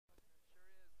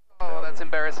It's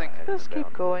embarrassing. Just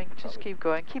keep going,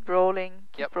 keep rolling,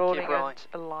 Keep rolling rolling.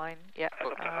 and align. Yeah,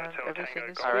 and everything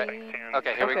is All right. green.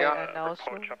 Okay, here we go. And now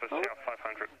slow.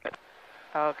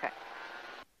 Okay.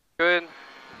 Good.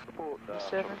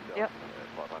 7, yep.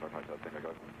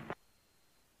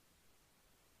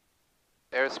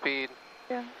 Airspeed.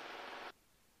 Yeah.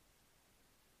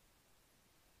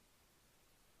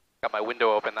 Got my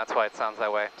window open, that's why it sounds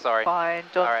that way. Sorry. Fine,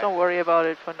 don't worry about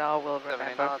it for now, we'll 70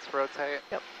 remember. knots, rotate.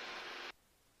 Yep.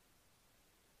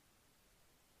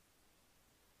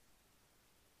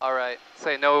 All right,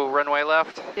 say no runway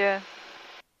left. Yeah.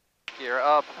 Gear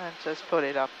up. And just put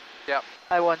it up. Yep.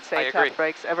 I won't say tap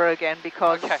brakes ever again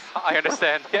because... Okay, I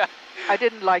understand, yeah. I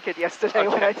didn't like it yesterday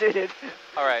when I did it.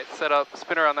 All right, set up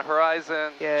spinner on the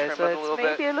horizon. Yeah, trim so it it's a little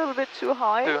maybe a little bit too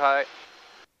high. Too high.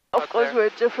 Of course, we're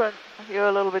different. You're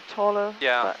a little bit taller.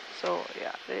 Yeah. But, so,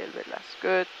 yeah, a little bit less.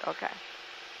 Good, okay.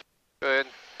 Good.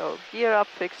 So, gear up,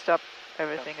 fixed up,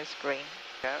 everything is green.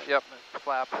 Okay, yep,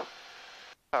 flap.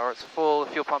 Power is full,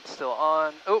 fuel pump's still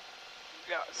on. Oh,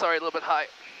 yeah, sorry, a little bit high.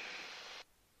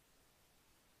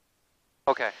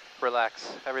 Okay,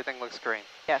 relax. Everything looks green.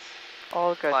 Yes,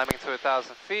 all good. Climbing to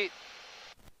 1,000 feet.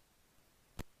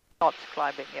 Not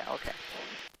climbing, yeah, okay.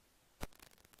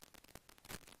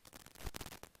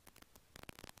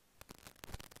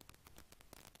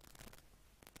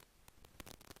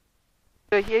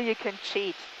 So here you can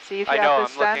cheat. See if you have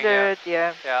the standard,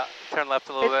 yeah. Yeah, turn left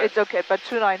a little bit. It's okay, but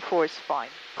 294 is fine.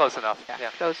 Close enough, yeah.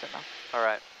 Close enough. All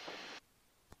right.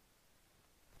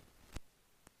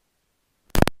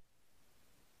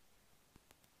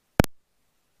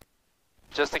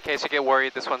 Just in case you get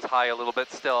worried, this one's high a little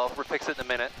bit still. We'll fix it in a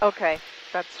minute. Okay,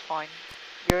 that's fine.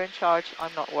 You're in charge.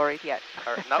 I'm not worried yet.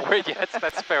 All right, not worried yet.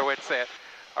 That's a fair way to say it.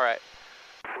 All right.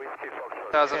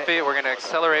 1,000 feet. We're going to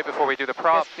accelerate before we do the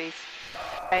prop. Yes, please.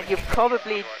 And you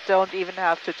probably don't even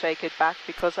have to take it back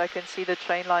because I can see the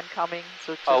train line coming.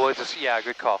 So just yeah,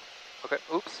 good call. Okay,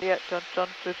 oops. Yeah, don't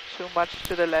do too much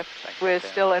to the left. We're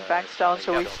still in banks down,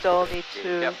 so we still need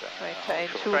to maintain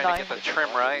 290. Trying to get the trim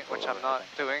right, which I'm not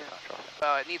doing.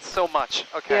 It needs so much.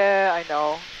 Okay. Yeah, I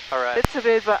know. All right. It's a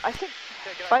bit, but I think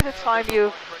by the time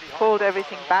you've pulled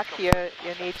everything back here,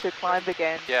 you need to climb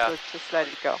again. Yeah. So just let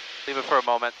it go. Leave it for a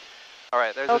moment. All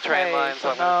right, there's the train line.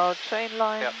 So now train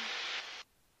line. Yep.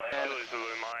 And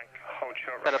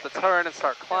set up the turn and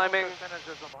start climbing.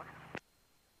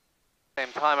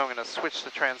 Same time, I'm going to switch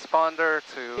the transponder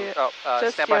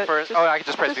to standby first. Oh, I can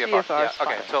just press VFR. Yeah,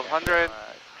 okay, 1200.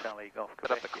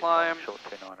 Set up the climb.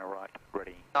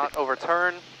 Not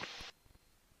overturn.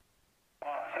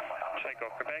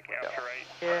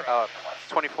 Yeah.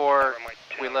 24.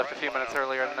 We left a few minutes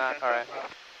earlier than that. All right.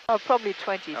 Oh, probably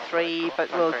 23,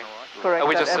 but we'll correct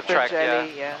we that just subtract,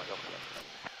 yeah.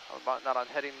 Not on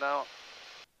heading though.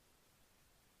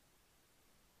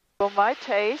 For my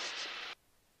taste,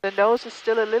 the nose is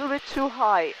still a little bit too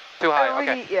high. Too high,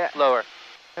 okay. Yeah. Lower.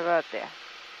 About there.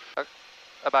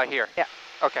 About here? Yeah.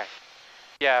 Okay.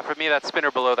 Yeah, for me that's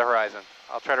spinner below the horizon.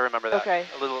 I'll try to remember that. Okay.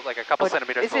 A little, like a couple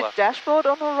centimeters below. Is it dashboard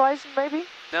on the horizon maybe?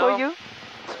 No. For you?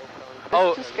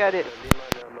 Oh. Just get it.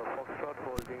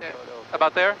 Yeah.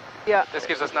 About there? Yeah. This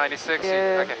gives us 96?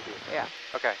 Yeah. Okay. Yeah.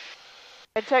 Okay.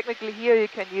 And technically here you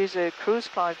can use a cruise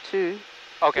climb too.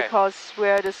 Okay. Because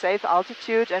we're at a safe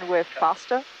altitude and we're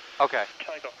faster. Okay.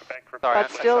 Sorry,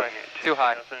 but still too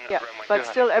high. Yeah, but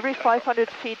still every 500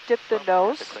 feet dip the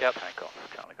nose. Yep.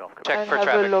 Check and for have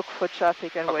traffic. a look for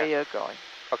traffic and where you're going.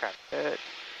 Okay. Good.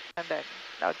 And then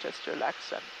now just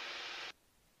relax and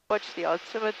watch the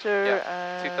altimeter.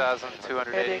 Yeah.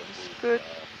 2,280. Headings. Good.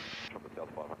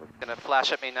 Gonna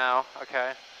flash at me now.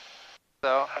 Okay.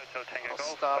 So I'll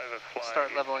stop. Start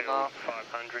leveling off.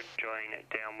 500. Join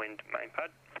downwind main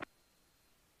pad.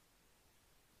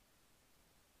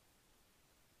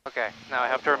 Okay, now I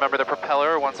have to remember the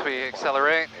propeller once we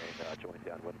accelerate.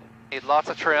 Need lots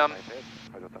of trim.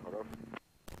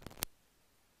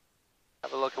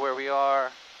 Have a look at where we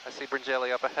are. I see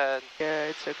Bringelli up ahead. Yeah,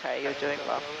 it's okay, you're doing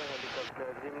well.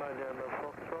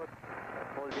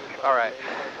 Alright,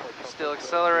 still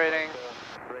accelerating.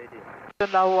 So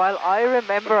now while I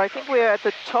remember, I think we're at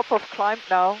the top of climb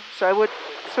now, so I would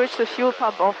switch the fuel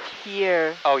pump off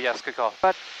here. Oh yes, good call.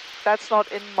 But that's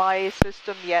not in my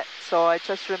system yet, so I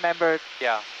just remembered.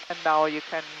 Yeah. And now you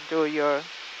can do your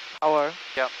power.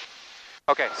 Yep.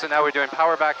 Okay, so now we're doing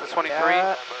power back to 23.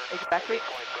 Yeah, exactly.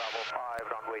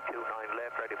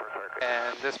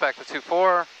 And this back to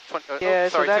 24. Yeah,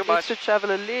 sorry, so that too needs much. to travel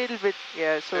a little bit.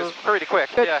 Yeah, so it's pretty quick.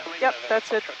 good. Yeah. Yep,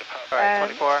 that's it. All right,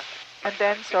 24. And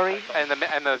then, sorry. And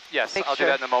the yes, I'll do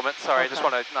that in a moment. Sorry, I just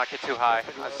want to not get too high.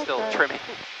 I'm still trimming.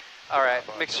 All right,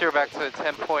 mixture back to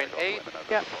 10.8.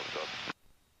 Yeah.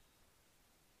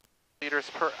 meters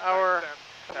per hour.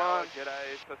 Come on.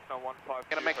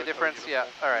 Gonna make a difference? Yeah,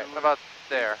 alright, about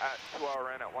there.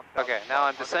 Okay, now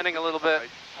I'm descending a little bit.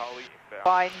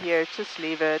 Fine here, just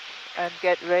leave it. And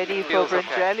get ready for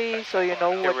Bringelli, okay. So you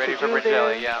know get what ready to for do Bringelli,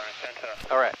 there. Yeah.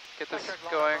 Alright, get this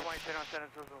going.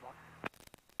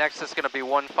 Next is gonna be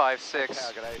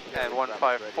 156 and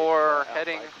 154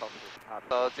 heading. So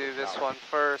I'll do this one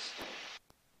first.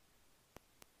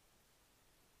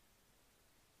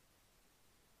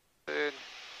 Good.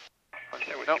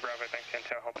 Nope.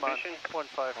 Come on,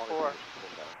 154.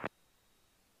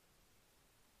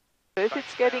 So if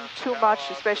it's getting too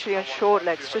much, especially on short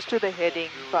legs, just do the heading.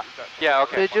 But yeah,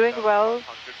 okay. You're doing well,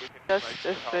 just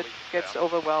if it gets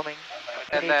overwhelming.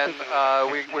 And then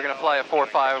we're going to fly at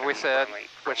 4.5, we said,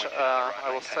 which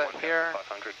I will set here.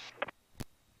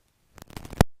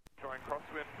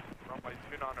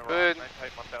 Good.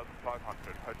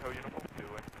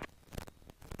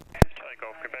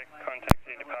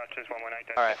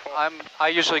 Alright, I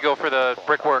usually go for the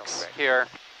brickworks here.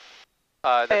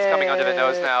 That's coming under the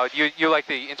nose now. You like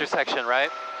the intersection, right?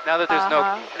 Now that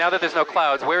there's no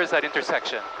clouds, where is that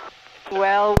intersection?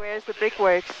 Well, where's the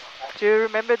brickworks? Do you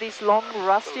remember these long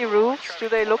rusty roofs? Do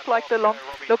they look like the long?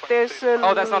 Look, there's.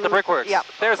 Oh, that's not the brickworks. Yeah,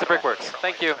 there's the brickworks.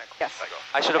 Thank you. Yes.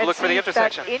 I should have looked for the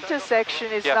intersection. That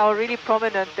intersection is now really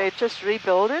prominent. They just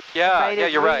rebuilt it. Yeah, made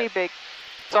it you're really right. Big.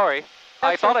 Sorry,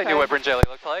 I thought okay. I knew what Bringelli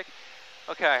looked like.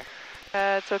 Okay.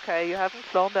 It's okay. You haven't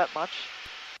flown that much.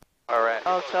 All right.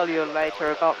 I'll tell you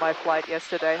later about my flight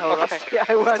yesterday. How rusty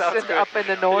I was up in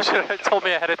the north. You should have told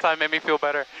me ahead of time. Made me feel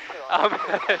better.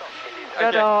 Okay.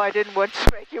 No, I didn't want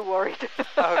to make you worried.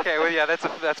 Okay, well, yeah, that's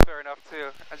fair enough too.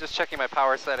 I'm just checking my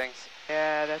power settings.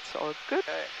 Yeah, that's all good.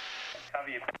 Okay.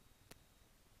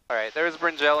 All right, there's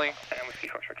Bringelli.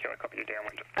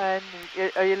 And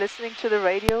are you listening to the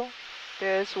radio?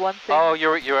 There's one thing. Oh,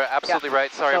 you're absolutely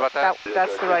right. Sorry about that.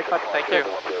 That's the right button. Thank you.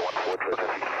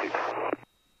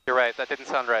 You're right. That didn't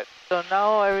sound right. So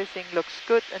now everything looks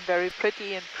good and very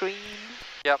pretty and clean.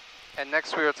 Yep. And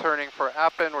next we are turning for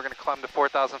APPN. We're going to climb to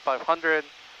 4,500.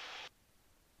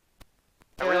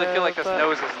 I really feel like this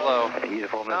nose is low.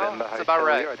 No, it's about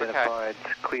right.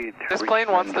 Okay. This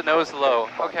plane wants the nose low.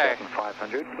 Okay.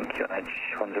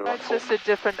 That's just a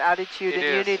different attitude, and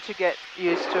you need to get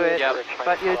used to it. Yep.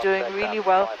 But you're doing really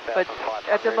well. But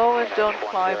at the moment, don't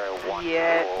climb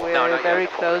yet. We're very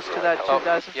close to that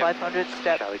 2,500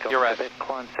 step. You're right.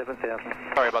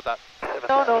 Sorry about that.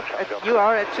 No, you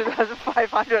are at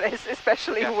 2,500,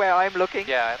 especially where I'm looking.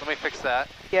 Yeah, let me fix that.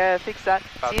 Yeah, fix that.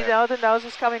 See, now the nose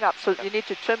is coming up, so you need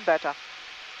to trim better.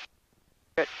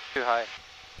 Good. Too high.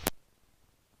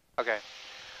 Okay.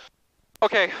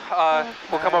 Okay,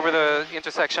 we'll come over the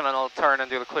intersection and I'll turn and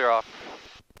do the clear off.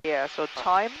 Yeah, so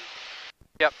time?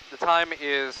 Yep, the time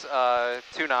is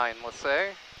 2:09, let's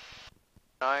say.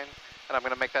 9, and I'm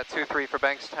going to make that 2:03 for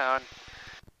Bankstown.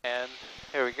 And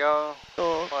here we go.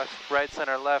 So left, right,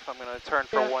 center, left. I'm going to turn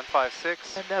for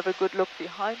 156. And have a good look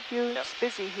behind you. Yep. It's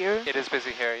busy here. It is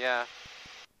busy here, yeah.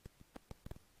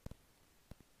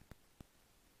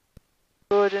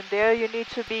 Good, and there you need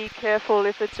to be careful.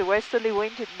 If it's a westerly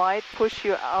wind, it might push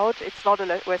you out. It's not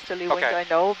a westerly wind, I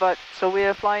know, but so we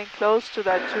are flying close to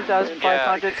that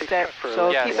 2,500 step.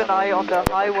 So keep an eye on the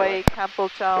highway,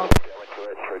 Campbelltown.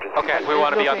 Okay, we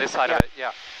want to be on this side of it,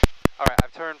 yeah. All right,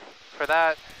 I've turned for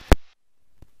that.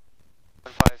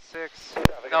 156.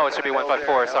 No, it should be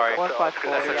 154, sorry.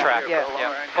 154. That's the track. Yeah,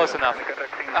 close enough.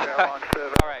 All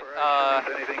right,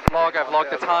 I've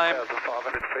logged the time.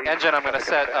 Engine, I'm going to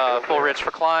set full ridge for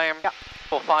climb,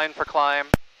 full fine for climb.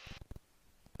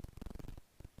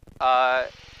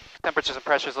 Temperatures and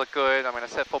pressures look good. I'm going to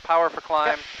set full power for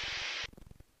climb.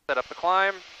 Set up the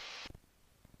climb.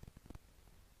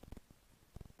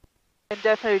 And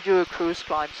definitely do a cruise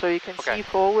climb so you can see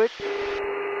forward.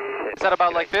 Is that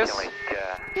about like this?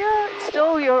 Yeah,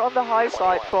 still you're on the high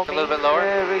side for me. A little bit lower?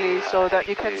 Really, so that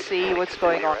you can see what's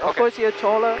going on. Of course, you're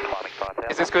taller.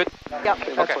 Is this good? Yeah,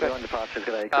 that's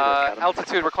good.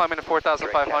 Altitude, we're climbing to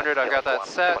 4,500. I've got that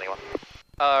set.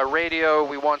 Radio,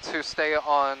 we want to stay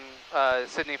on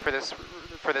Sydney for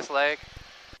this leg.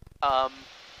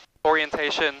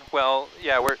 Orientation, well,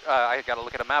 yeah, I got to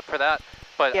look at a map for that,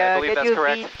 but I believe that's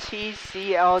correct. Get your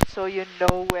VTC out so you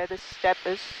know where the step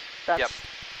is. That's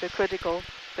the critical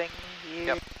thing here.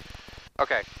 Yep.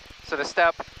 Okay, so the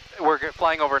step, we're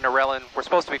flying over Narellan. We're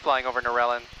supposed to be flying over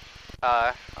Narellan.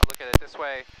 I'll look at it this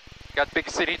way. Got big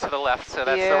city to the left, so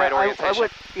that's the right orientation.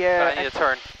 But I need to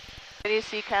turn. Can you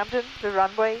see Camden, the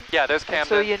runway? Yeah, there's Camden. And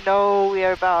so you know we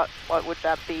are about, what would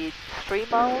that be, 3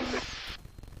 miles?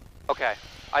 Okay.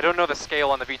 I don't know the scale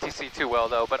on the VTC too well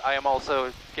though, but I am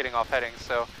also getting off heading,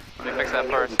 so let me fix that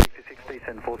first.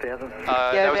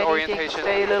 that was orientation.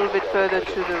 Stay a little bit further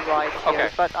to the right here. Okay.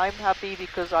 But I'm happy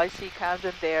because I see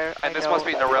Camden there. And this must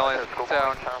be Narellan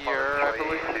down here, I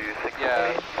believe.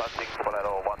 Yeah.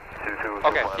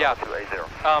 Okay, yeah.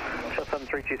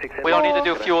 We don't need to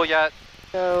do fuel yet.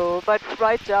 No, but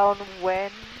write down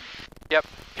when. Yep,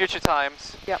 future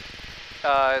times. Yep.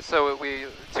 So we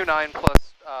 29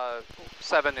 plus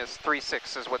 7 is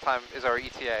 36 is what time is our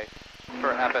ETA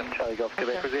for APPN. Charlie Golf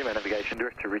Quebec, resume our navigation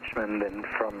direct to Richmond, and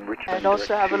from Richmond. And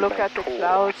also have a look at the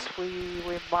clouds. We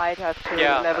might have to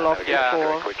level off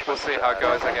before. We'll see how it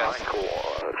goes, I guess.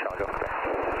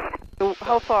 So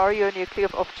how far are you on your clear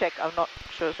off check? I'm not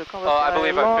sure. So I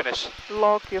believe I'm finished.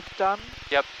 Log, you've done.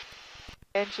 Yep.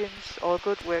 Engines, all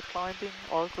good. We're climbing,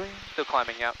 all green. Still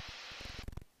climbing, yeah.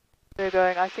 We're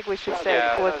going, I think we should say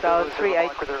without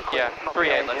 3.8. Yeah,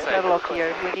 3.8, let's say. Level off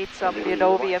here. We need some,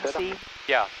 VMC.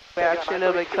 Yeah. We're actually a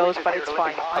little bit close, but it's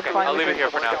fine. I'm fine. I'll leave it here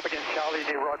for now.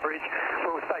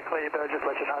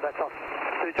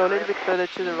 Go a little bit further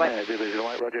to the right.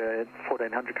 Roger,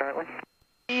 1400 currently.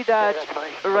 See that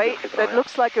that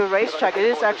looks like a racetrack. It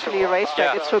is actually a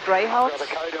racetrack. It's for greyhounds.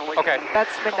 Okay.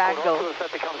 That's Menangle.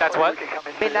 That's what?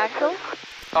 Menangle?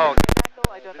 Oh.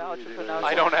 I don't know how to pronounce it.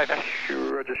 I don't either.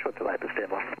 Roger, short delay to stand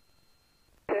by.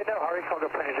 Yeah, no hurry, I'll go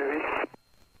plenty of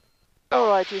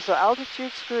Alrighty, so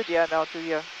altitude's good. Yeah, now do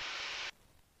your.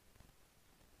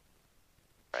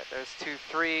 Right, there's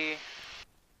 2-3.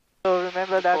 So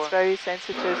remember that's very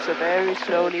sensitive, so very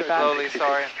slowly back. Slowly,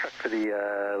 sorry. Track for the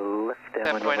left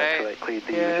downwind. 10.8.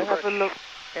 Yeah, have a look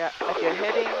at your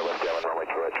heading.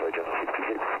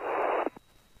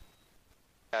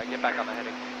 Yeah, get back on the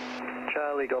heading.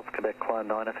 Charlie Golf Quebec, climb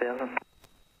 9000.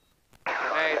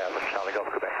 Hey. Charlie Golf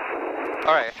Quebec.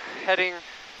 Alright, heading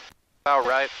about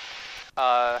right.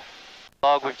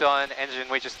 Log we've done, engine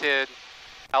we just did.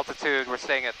 Altitude we're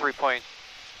staying at I'm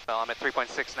at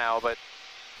 3.6 now, but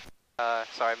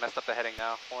sorry, I messed up the heading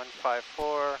now.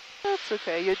 154. That's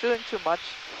okay, you're doing too much.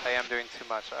 I am doing too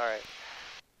much, alright.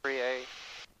 3A.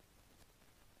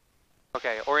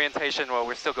 Okay, orientation, well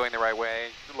we're still going the right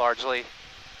way, largely.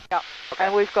 Yeah, okay.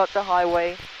 And we've got the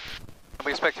highway. And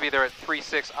we expect to be there at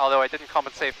 3.6, although I didn't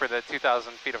compensate for the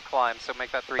 2,000 feet of climb, so make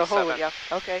that 3.7. Oh, yeah,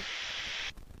 okay.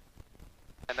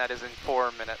 And that is in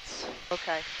 4 minutes.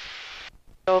 Okay.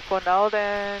 So for now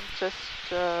then, just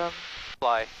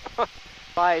fly.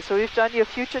 Fly. So we've done your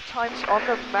future times on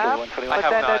the map, but I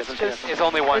have then not. that's just it's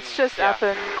only one. It's just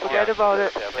APPN. Forget about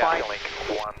it. Fine.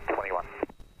 121.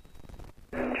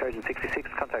 Trojan 66,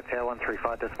 contact tower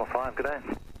 135.5. Good day.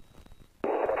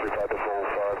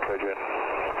 135.5, Trojan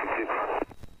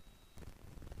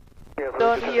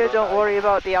 66. Don't worry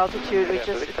about the altitude. We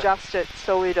just adjust it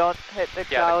so we don't hit the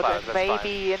cloud, and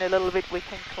maybe in a little bit we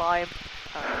can climb.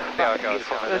 There it goes.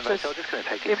 Let's just just going to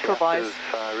take improvise.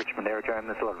 Richmond Aerodrome.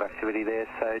 There's a lot of activity there,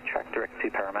 so track direct to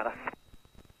Parramatta.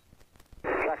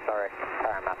 Track direct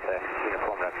Parramatta,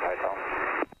 uniform rep hotel.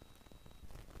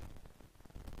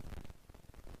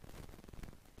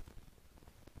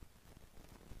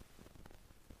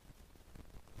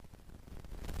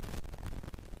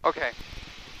 Okay.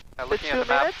 Now The looking 2 at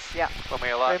the map, minutes? Yeah. when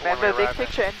we arrive, Remember big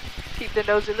picture and keep the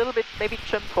nose a little bit, maybe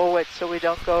trim forward so we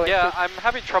don't go Yeah, into... I'm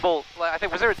having trouble. I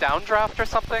think, was there a downdraft or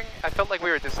something? I felt like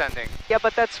we were descending. Yeah,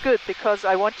 but that's good because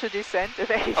I want to descend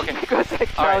Okay. because the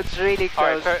cloud's really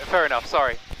close. Alright, fair enough,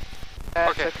 sorry.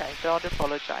 That's okay, don't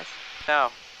apologize. Now,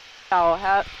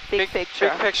 big picture.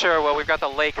 Big picture, well, we've got the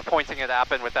lake pointing at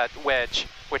APPN with that wedge,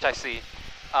 which I see.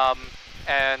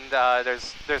 And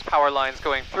there's power lines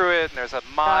going through it, and there's a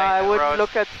mine. I wouldn't road.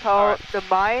 look at the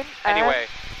mine. Anyway.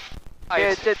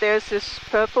 There's this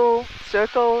purple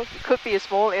circle. It could be a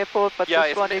small airport, but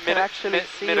this one you can actually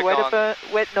see. Wedderburn,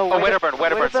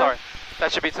 sorry.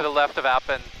 That should be to the left of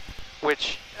APPN,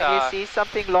 which... you see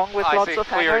something long with lots of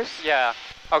hangars? Yeah.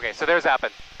 Okay, so there's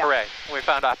APPN. Yeah. Hooray. We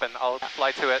found APPN. I'll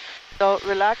fly to it. So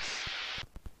relax.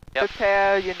 Yep.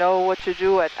 Prepare, you know what to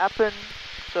do at APPN,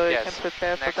 so you can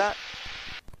prepare for that.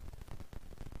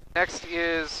 Next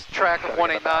is track of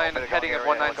 189 and heading at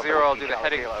 190. I'll do the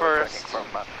heading first.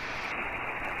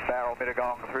 Barrel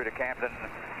Mittagong through to Camden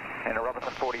in a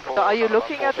Robinson 44. So are you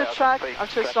looking at the track? I'm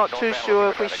just not too sure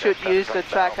if we should use the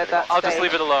track at that stage. I'll just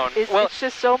leave it alone. It's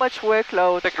just so much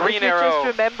workload. The green arrow.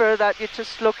 Just remember that you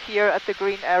just look here at the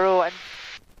green arrow and...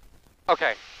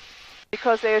 Okay.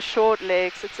 Because they are short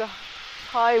legs, it's a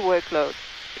high workload.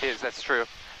 It is, that's true.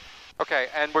 Okay,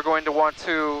 and we're going to want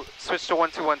to switch to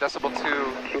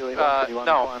 121.2.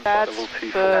 No. That's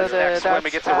further. That's next when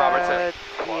we get to Robertson.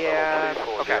 Yeah.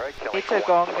 Okay. It's a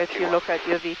gong if you look at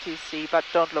your VTC, but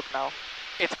don't look now.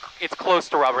 It's close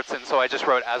to Robertson, so I just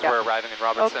wrote as we're arriving in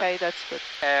Robertson. Okay, that's good.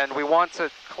 And we want to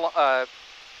climb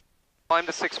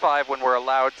to 6.5 when we're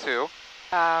allowed to.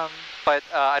 But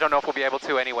I don't know if we'll be able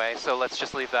to anyway, so let's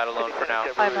just leave that alone for now.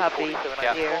 I'm happy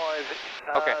here.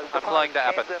 Okay, I'm flying to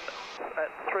APPN. At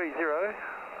 30,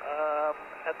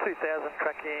 at 2000,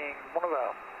 tracking one of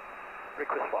our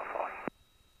request Wi-Fi.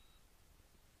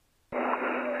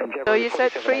 So you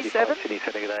said 37?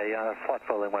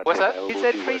 What's that? You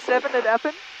said 37 at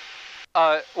APPN?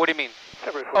 What do you mean?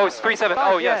 Oh, it's 37.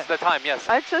 Oh, yes, the time, yes.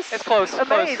 I'm just it's close,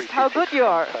 amazed close. how good you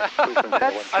are.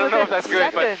 That's I don't know if that's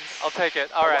good, but seconds. I'll take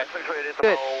it. All right.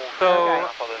 Good. So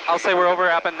I'll say we're over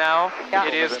APPN now. Yeah.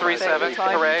 It is 37.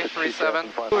 Hooray,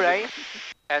 37. Hooray.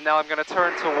 And now I'm going to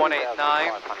turn to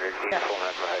 189. Yeah.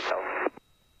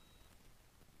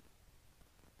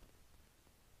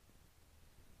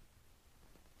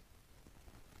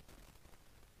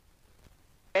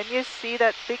 Can you see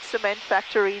that big cement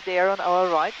factory there on our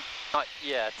right? Not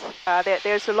yet.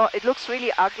 There's a lot. It looks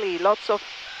really ugly. Lots of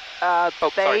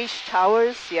beige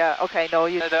towers. Yeah. Okay. No.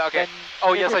 You. Okay.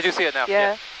 Oh yes, I do see it now.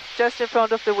 Yeah. Just in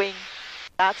front of the wing.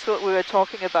 That's what we were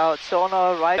talking about. So on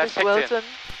our right is Wilton.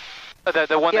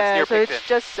 The one that's near Picton. So it's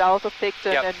just south of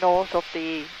Picton and north of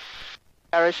the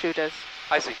parachuters.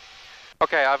 I see.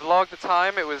 Okay, I've logged the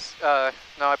time. It was no,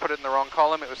 I put it in the wrong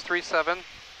column. It was 37.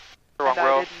 The wrong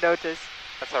row. I didn't notice.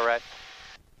 That's all right.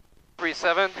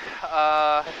 37.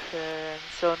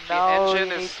 So now the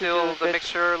engine is still, the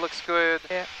mixture looks good.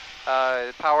 Yeah.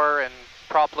 Power and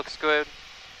prop looks good.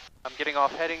 I'm getting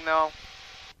off heading now.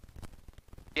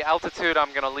 The altitude I'm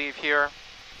going to leave here.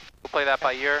 We'll play that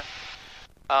by ear.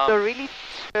 So really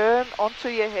turn onto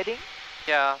your heading?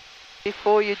 Yeah.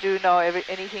 Before you do now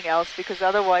anything else, because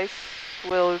otherwise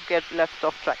we'll get left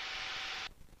off track.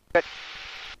 Good.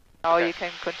 Now you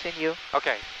can continue.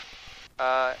 Okay.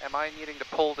 Am I needing to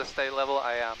pull to stay level?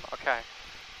 I am. Okay.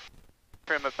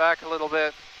 Trim it back a little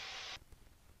bit.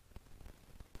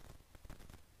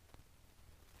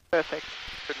 Perfect.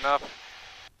 Good enough.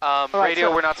 Right, radio,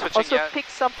 so we're not switching also yet. Also pick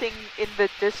something in the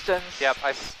distance. Yep,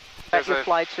 that you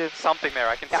fly to. Something there.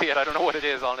 I can see it. I don't know what it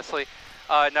is, honestly.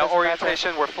 Now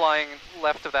orientation, we're flying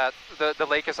left of that. The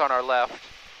lake is on our left,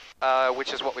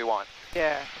 which is what we want.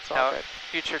 Yeah, it's all good.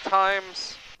 Future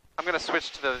times. I'm going to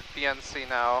switch to the VNC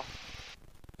now.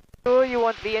 Sure, you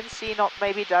want VNC, not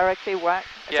maybe directly WAC.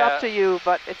 It's up to you,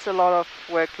 but it's a lot of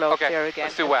workload here again.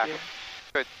 Let's do WAC.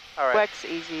 Good. All right. WAC's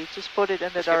easy. Just put it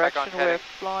in the direction we're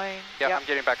flying. Yeah, I'm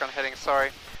getting back on heading.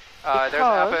 Sorry. There's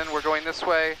APPN. We're going this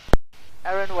way.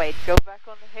 Aaron, wait. Go back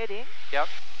on the heading. Yep.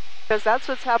 Because that's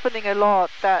what's happening a lot.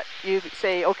 That you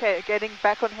say, okay, getting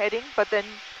back on heading, but then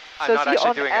I'm not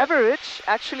actually doing average,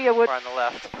 actually, I would on the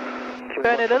left.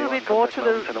 Turn a little bit more to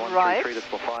the right,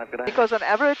 because on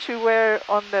average you were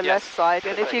on the left side,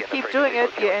 and if you keep doing it,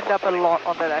 you end up a lot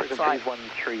on the left side.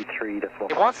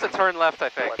 It wants to turn left, I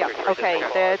think. Yeah, okay,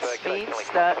 that means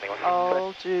that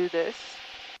I'll do this.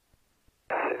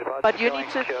 But you need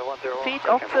to feed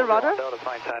off the rudder.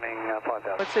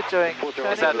 What's it doing?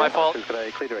 Is that my fault?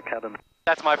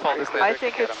 That's my fault, isn't it? I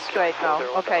think it's straight now.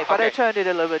 Okay, but I turned it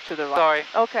a little bit to the right. Sorry.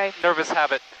 Okay. Nervous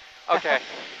habit. Okay.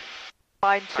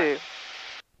 Mine too.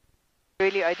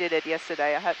 Really, I did it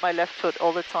yesterday. I had my left foot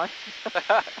all the time.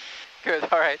 Good,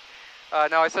 all right.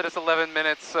 Now I said it's 11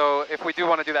 minutes, so if we do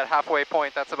want to do that halfway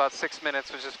point, that's about 6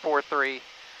 minutes, which is 4:3.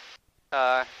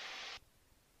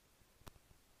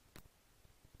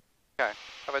 Okay,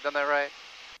 have I done that right?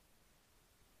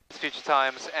 It's future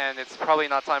times, and it's probably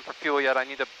not time for fuel yet. I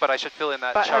need to, but I should fill in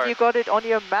that chart. But have you got it on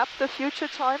your map, the future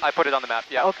time? I put it on the map,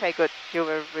 yeah. Okay, good. You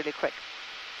were really quick.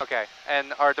 Okay,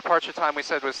 and our departure time we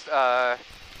said was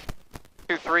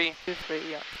 2-3.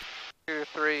 2-3, yeah.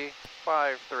 2-3,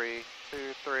 5-3,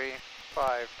 2-3,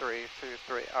 5-3,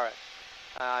 2-3. All right.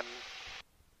 I'm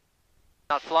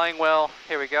not flying well.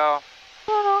 Here we go.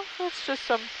 No, it's just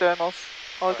some thermals.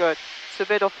 All good. It's a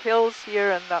bit of hills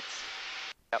here, and that's...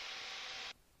 Yep.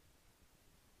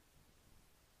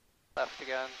 Left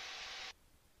again.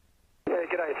 Yeah,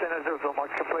 g'day, Centre 0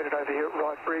 Mike, completed over here at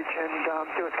Right Bridge, and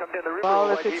do us come down the river.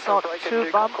 Well, if it's not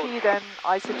too bumpy, then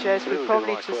I suggest we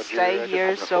probably just stay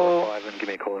here, so...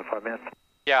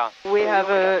 Yeah. We have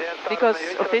a... Because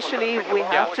officially we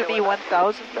have to be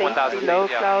 1,000 feet below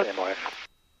cloud.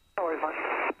 No worries, mate.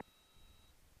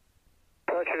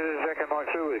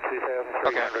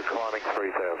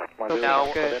 Okay. Now,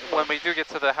 when we do get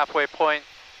to the halfway point,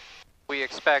 we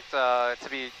expect to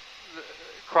be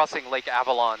crossing Lake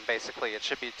Avalon, basically. It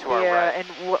should be to our right. Yeah, and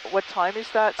what time is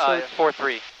that?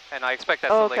 4:03, and I expect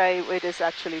that's the lake. Okay, it is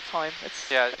actually time. It's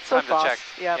it's so time fast. to check.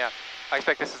 Yeah. I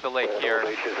expect this is the lake here.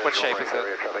 What shape is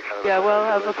it? Yeah, we'll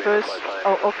have a first...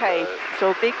 Oh, okay.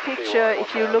 So big picture,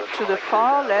 if you look to the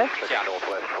far left, yeah.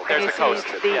 There's the coast.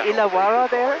 The Illawarra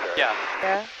there? Yeah.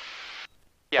 Yeah.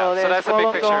 Yeah, so that's the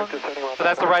big picture. So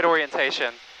that's the right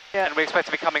orientation. Yeah. And we expect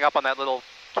to be coming up on that little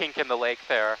kink in the lake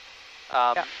there.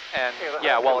 And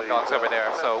yeah, Wollongong's over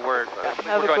there, so we're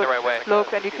going the right way.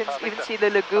 Look, and you can even see the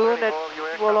lagoon at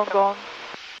Wollongong.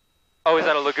 Oh, is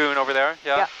that a lagoon over there?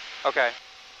 Yeah? Yeah. Okay.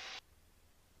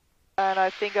 And I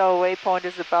think our waypoint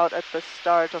is about at the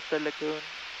start of the lagoon.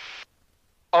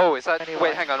 Oh, is that...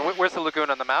 Wait, hang on. Where's the lagoon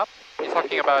on the map? Are you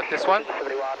talking about this one?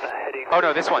 Oh,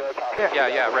 no, this one. There.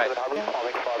 Yeah, right. Yeah.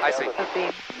 I see.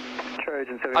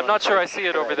 I'm not sure I see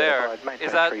it over there.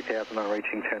 Is that...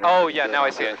 Oh, yeah, now I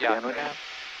see it, yeah. 3000,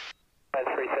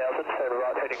 turn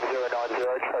right heading 090,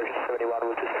 Trojan 71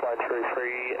 will just fly through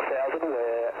 3000,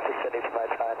 we're descending to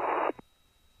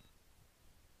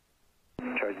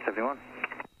maintain. Trojan 71.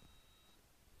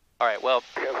 Alright, well,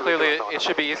 clearly it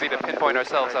should be easy to pinpoint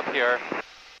ourselves up here.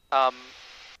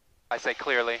 I say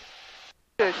clearly.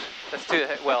 Good. That's too,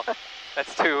 well,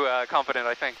 that's too confident,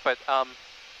 I think, but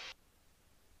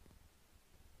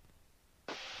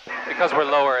because we're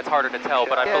lower, it's harder to tell,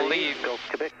 but I believe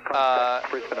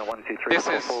this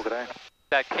is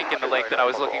that kink in the lake that I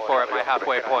was looking for at my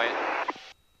halfway point,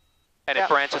 and it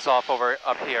branches off over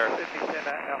up here.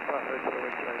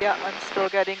 Yeah, I'm still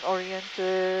getting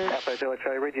oriented.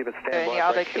 Any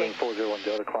other kink?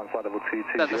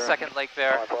 That's the second lake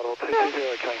there.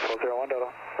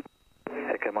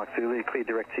 Echo Mike Zulu, clear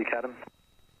direct to Cadam.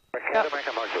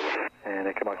 And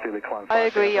Echo Mike Zulu, climb. I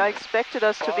agree, I expected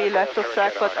us to be left of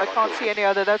track, but I can't see any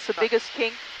other. That's the biggest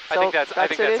kink. So I think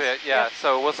that's it, yeah.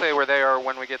 So we'll say we're there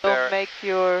when we get there. Don't make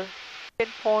your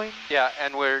pinpoint. Yeah,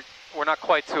 and we're not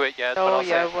quite to it yet, oh, but I'll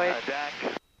yeah, say. wait.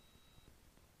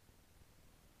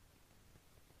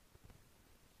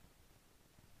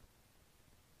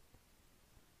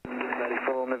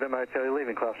 November Hotel,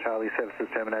 leaving class Charlie, services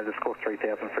terminated, score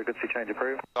 3000, frequency change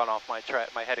approved. Gone off my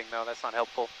heading though, that's not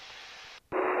helpful.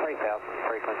 3000,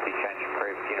 frequency change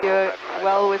approved. You're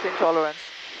well within tolerance.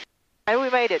 And we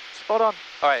made it, spot on.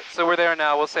 Alright, so we're there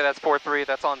now, we'll say that's 4-3,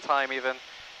 that's on time even.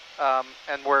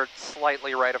 And we're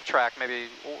slightly right of track, maybe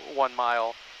 1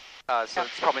 mile, so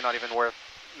it's probably not even worth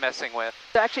messing with.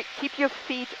 So actually keep your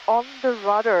feet on the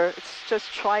rudder, it's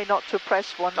just try not to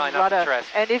press one rudder.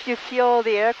 And if you feel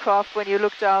the aircraft when you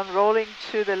look down rolling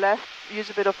to the left, use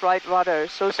a bit of right rudder.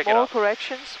 So small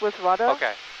corrections with rudder.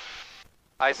 Okay,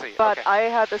 I see. But I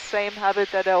had the same habit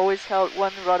that I always held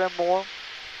one rudder more.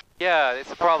 Yeah,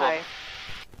 it's a problem. Okay.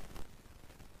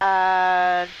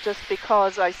 And just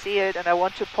because I see it and I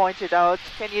want to point it out,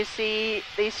 can you see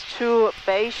these two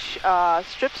beige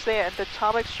strips there and the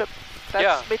tarmac strip?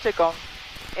 That's Mittagong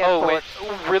Airport. Oh wait,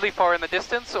 really far in the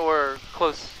distance or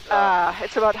close?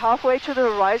 It's about halfway to the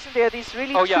horizon. There are these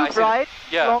really two bright,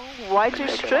 long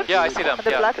whitish strips. Yeah, I see them. And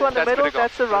the black one in the middle,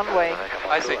 that's the runway.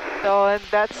 I see. So, and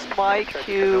that's my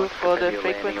cue for the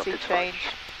frequency change.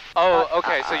 Oh,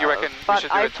 okay, so you reckon we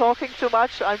should do I'm talking too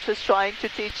much, I'm just trying to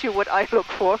teach you what I look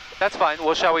for. That's fine,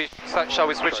 well shall we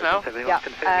switch now? Yeah,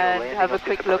 and have a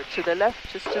quick look to the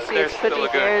left, just to see it's pretty.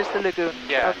 There's the lagoon.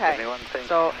 Yeah. Okay,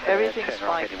 so everything's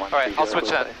fine. Alright, I'll switch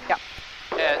then. Yeah.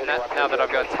 And now that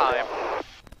I've got time.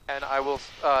 And I will,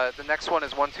 the next one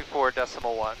is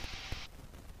 124.1.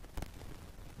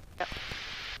 Yeah.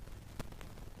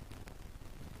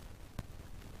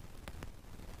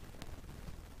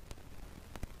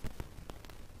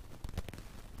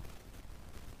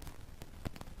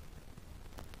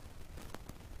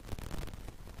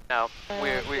 Now,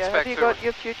 we expect have you got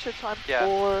your future time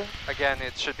for... Again,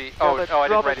 it should be... Oh, I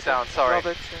didn't write it down, sorry.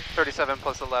 Robertson. 37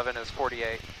 plus 11 is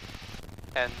 48.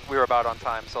 And we were about on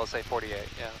time, so I'll say 48,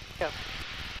 yeah.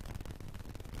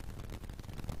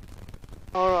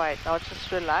 Alright, now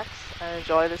just relax and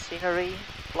enjoy the scenery.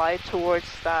 Fly towards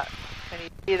that. Can you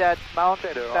see that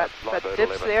mountain that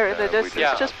dips there in the distance?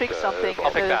 Yeah. Just pick something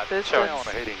I'll pick that, sure.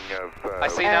 I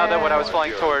see now that what I was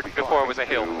flying toward before was a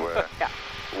hill. Yeah.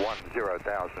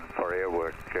 10,000 for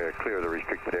airwork, clear the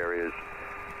restricted areas,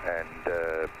 and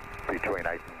between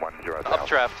 8 and 10,000.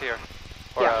 Updraft here.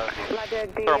 Or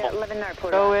thermal.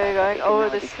 So we're going over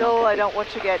this hill. I don't want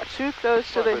to get too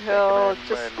close to the hill.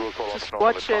 Just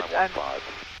watch it and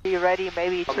be ready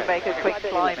maybe to make a quick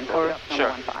climb. Or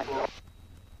sure.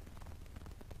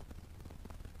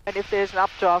 And if there's an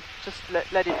updraft, just let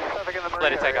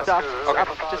it take us. Okay. Up,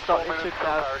 just not into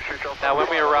cloud. Now when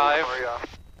we arrive,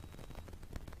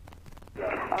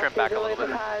 trim back a little bit.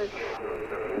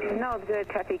 No observed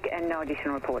traffic and no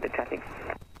additional reported traffic.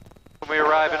 When we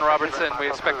arrive in Robertson, we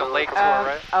expect a lake tour,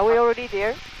 right? Are we already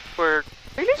there? We're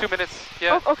Really? 2 minutes,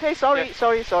 yeah. Oh, okay, sorry.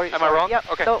 Am I wrong? Yeah,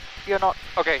 okay. No, you're not.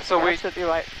 Okay, so you're absolutely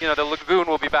right. the lagoon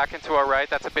will be back into our right.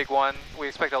 That's a big one. We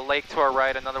expect a lake to our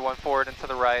right, another one forward and to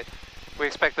the right. We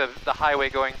expect the highway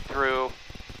going through.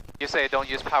 You say don't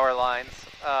use power lines.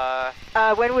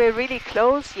 When we're really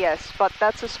close, yes, but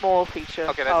that's a small feature.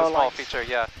 Okay, that's a small feature,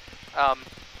 yeah.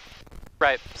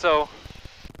 Right, so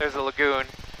there's a lagoon.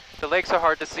 The lakes are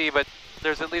hard to see, but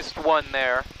there's at least one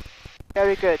there.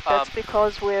 Very good. That's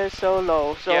because we're so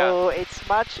low. So it's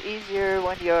much easier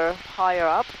when you're higher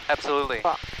up. Absolutely.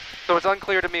 So it's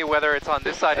unclear to me whether it's on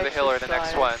this side of the hill or the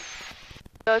next one.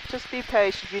 So just be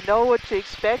patient. You know what to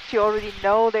expect. You already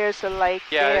know there's a lake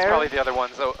there. Yeah, it's probably the other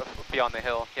ones beyond the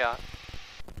hill. Yeah.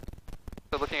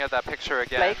 So looking at that picture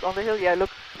again. Lake on the hill. Yeah.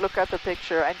 Look at the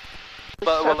picture and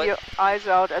just have your eyes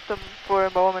out at them for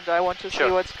a moment. I want to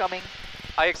see what's coming.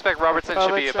 I expect Robertson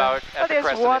should be about at the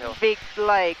crest of the hill. There's one big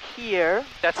lake here.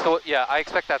 That's the I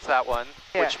expect that's that one,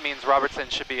 which means Robertson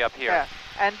should be up here.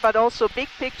 Yeah, but also big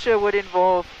picture would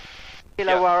involve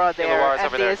Illawarra there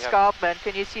and the escarpment.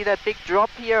 Can you see that big drop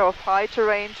here of high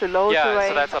terrain to low terrain? Yeah,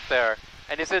 so that's up there.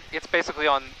 And it's basically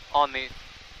on the.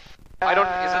 I don't.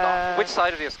 Is it on which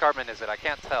side of the escarpment is it? I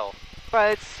can't tell.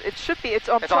 Well, it should be. It's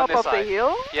on top of the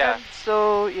hill. Yeah. And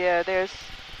so there's.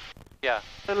 Yeah.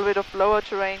 A little bit of lower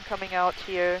terrain coming out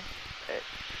here.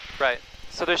 Right.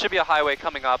 So there should be a highway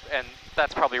coming up, and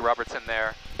that's probably Robertson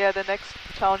there. Yeah, the next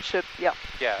township, yeah.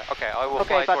 Yeah, okay, I will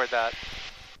fly toward that.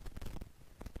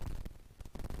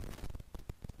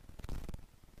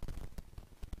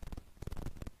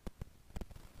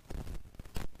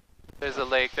 There's a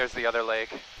lake, there's the other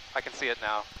lake. I can see it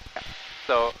now. Yeah.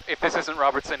 So if this isn't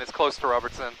Robertson, it's close to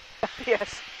Robertson.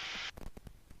 Yes.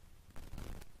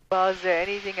 Well, is there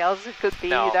anything else that could be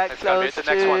that close to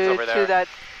that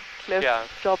cliff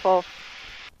drop-off?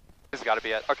 This has got to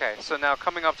be it. Okay, so now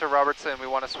coming up to Robertson, we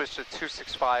want to switch to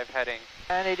 265 heading.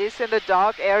 And it is in the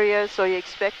dark area, so you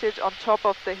expect it on top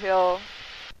of the hill.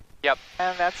 Yep.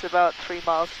 And that's about 3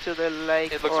 miles to the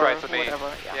lake. It looks right to me.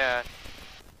 Whatever. Yeah.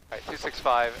 Right,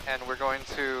 265, and we're going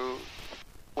to.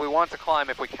 We want to climb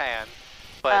if we can.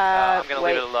 But I'm going to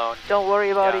leave it alone. Don't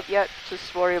worry about it yet.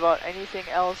 Just worry about anything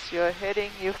else you're heading.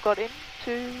 You've got into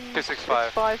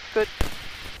 265. Good.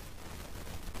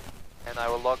 And I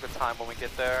will log the time when we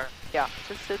get there. Yeah,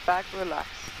 just sit back, relax,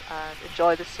 and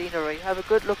enjoy the scenery. Have a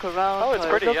good look around. Oh, it's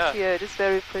pretty, yeah. It is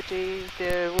very pretty.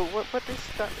 There. What is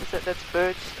that? Is that? That's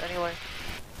birds, anyway.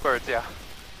 Birds, yeah.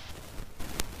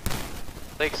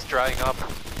 Lake's drying up.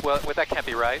 Well, that can't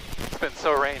be right. It's been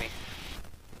so rainy.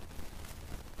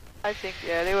 I think,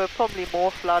 they were probably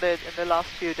more flooded in the last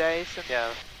few days.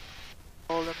 And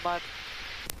all the mud.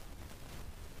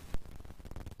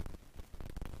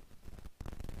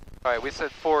 Alright, we said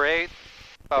 4.8,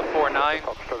 about 4.9.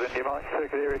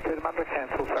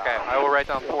 Okay, I will write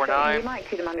down 4.9.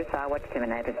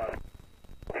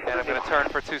 And I'm going to turn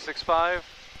for 265,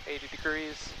 80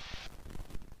 degrees,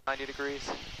 90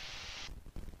 degrees,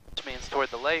 which means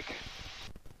toward the lake.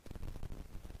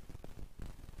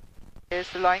 Here's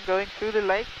the line going through the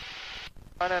lake.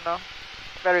 I don't know.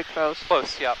 Very close.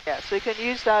 Close, yeah. Yeah, so you can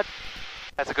use that.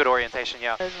 That's a good orientation,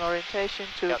 yeah. As an orientation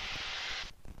to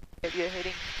get your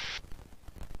heading.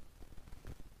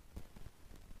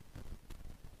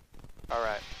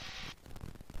 Alright.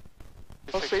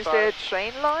 Also, is there a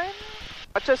train line?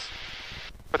 Or just...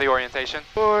 For the orientation?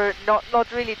 Or not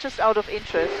really, just out of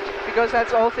interest. Because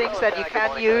that's all things that you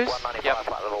can use. Yep.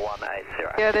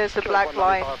 Yeah, there's a black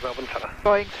line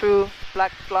going through,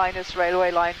 black line is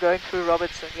railway line going through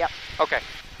Robertson, yep. Okay,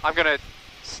 I'm going to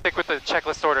stick with the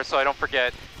checklist order so I don't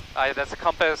forget. That's a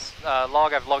compass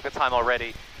log, I've logged the time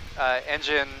already.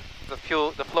 Engine, the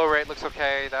flow rate looks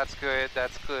okay, that's good.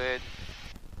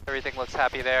 Everything looks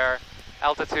happy there.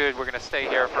 Altitude, we're going to stay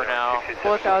here for now.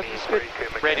 4,000 is good.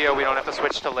 Radio, we don't have to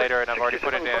switch till later, and I've already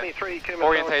put it in.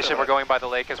 Orientation, we're going by the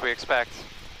lake as we expect.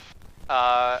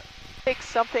 Pick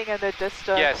something in the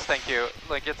distance. Yes, thank you.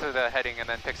 Like, get to the heading and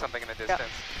then pick something in the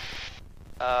distance.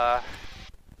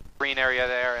 Green area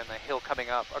there and the hill coming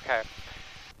up. Okay.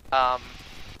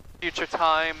 Future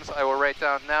times, I will write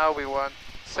down now. We want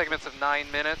segments of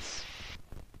 9 minutes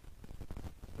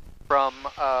from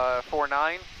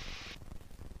 4.9.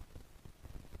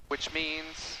 Which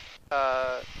means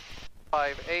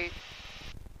 5.8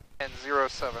 and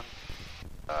 0.7.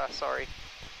 Sorry.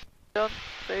 Don't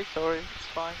say sorry, it's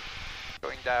fine.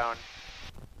 Going down.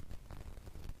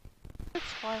 It's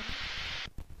fine.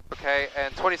 Okay,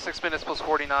 and 26 minutes plus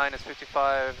 49 is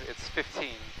 55, it's 15.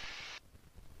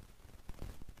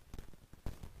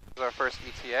 This is our first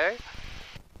ETA.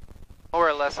 More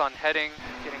or less on heading,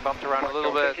 getting bumped around a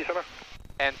little bit.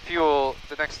 And fuel,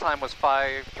 the next time was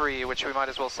 5.3, which we might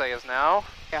as well say is now.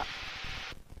 Yeah.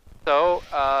 So,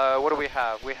 what do we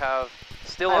have? We have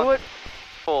still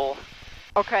full.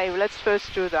 Okay, let's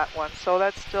first do that one. So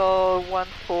that's still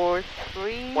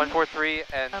 143. 143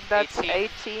 and that's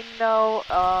 18 now.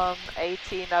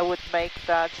 18, I would make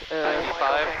that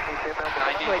 95,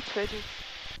 90. Wait, 30.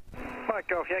 Mike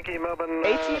Golf Yankee Melbourne.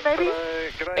 80 maybe?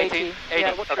 80.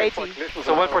 Yeah, Okay. 80.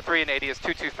 So 143 and 80 is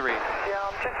 223. Yeah,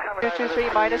 I'm just coming 223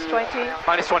 minus 20.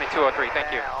 Minus 20, 203.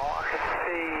 Thank you. Now I can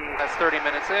see That's 30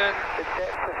 minutes in. the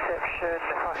depth perception.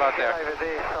 If About I there. over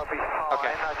this, I'll be fine.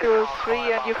 Okay.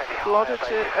 203 and you plotted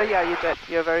it. Oh yeah, you did.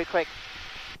 You're very quick.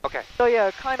 Okay. So yeah,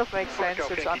 it kind of makes sense.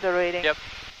 It's under rating. Yep.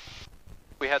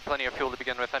 We had plenty of fuel to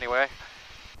begin with anyway.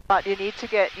 But you need to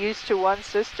get used to one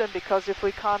system, because if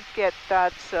we can't get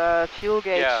that fuel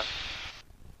gauge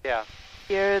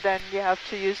here, then you have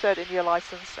to use that in your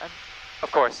license. And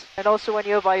of course. And also when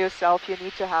you're by yourself, you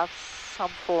need to have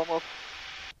some form of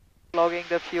logging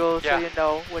the fuel so you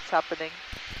know what's happening.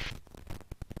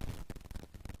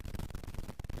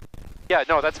 Yeah,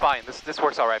 no, that's fine. This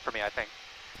works all right for me, I think.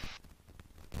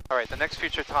 All right, the next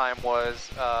future time was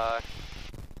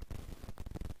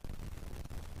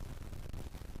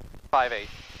 5.8.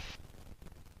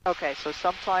 Okay, so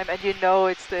sometime, and you know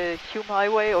it's the Hume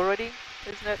Highway already,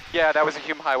 isn't it? Yeah, that was a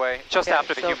Hume Highway. Just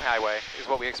after the Hume Highway is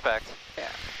what we expect. Yeah.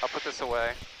 I'll put this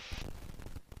away.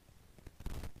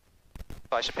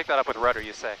 So I should pick that up with rudder,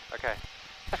 you say? Okay.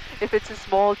 If it's a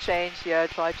small change, yeah,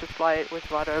 try to fly it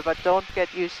with rudder, but don't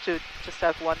get used to just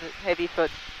have one heavy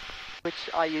foot, which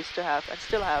I used to have, and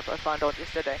still have, I found out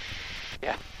yesterday.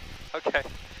 Yeah, okay.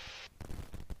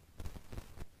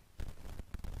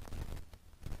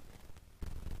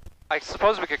 I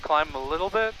suppose we could climb a little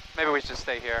bit. Maybe we should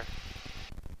stay here.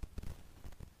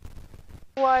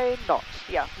 Why not?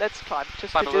 Yeah, let's climb,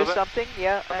 just climb to do something,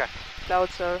 yeah, okay. And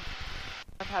clouds are,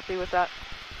 I'm happy with that.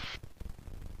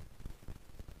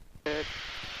 Good.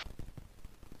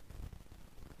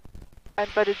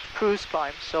 But it's cruise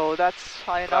climb, so that's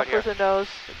high enough with the nose,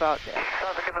 about there.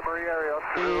 Traffic in the BRY area.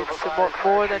 It's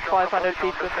more than 500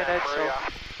 feet per minute, so.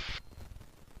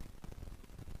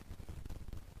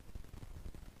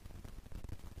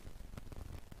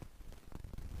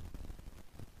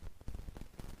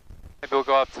 Maybe we'll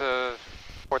go up to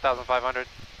 4,500.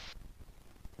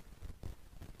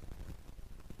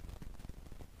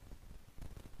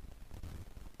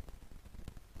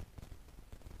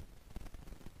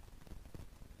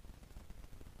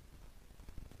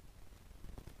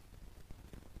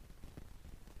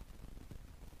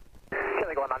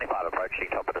 Killing 195 approaching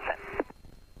top of descent.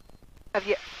 Have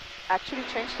you actually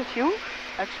changed the fuel?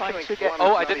 I'm trying to get...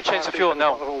 Oh, I didn't change the fuel,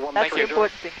 no. That's the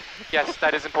important thing. Yes,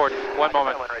 that is important. One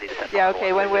moment. Yeah,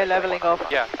 okay, when we're leveling off.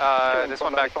 Yeah, this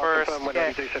one back first. When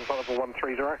ready to descend level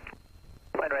 130.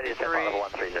 When ready to descend level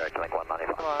 130, killing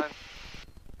 195. Come on.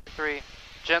 3.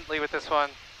 Gently with this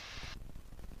one.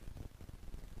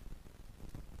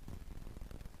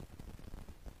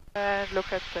 And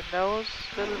look at the nose,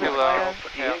 a little bit Hello. higher.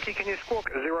 Yeah. Yankee, can you squawk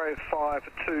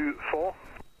 0524?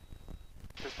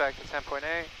 Just back to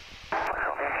 10.8.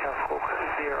 0524.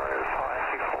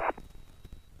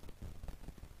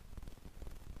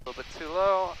 A little bit too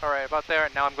low. Alright, about there.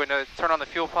 Now I'm going to turn on the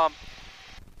fuel pump.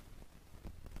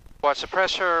 Watch the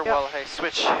pressure while I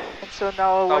switch. And so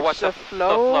now watch the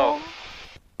flow.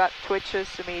 That twitches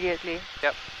immediately.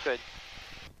 Yep, good.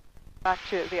 Back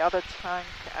to the other tank,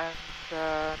 and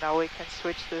now we can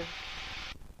switch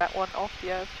that one off,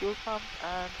 fuel pump,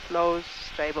 and flow's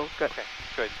stable, good. Okay,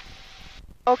 good.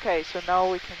 Okay, so now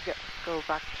we can go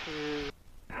back to...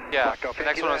 Yeah, the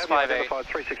next one was 5.8.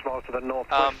 36 miles to the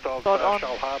northwest of Shoal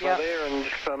Harbour there, and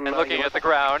just and looking at the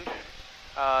ground,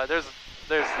 there's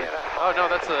oh no,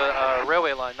 that's a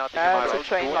railway line, not the Hume Highway. That's a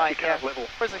train line, yeah.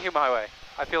 Where's the Hume Highway?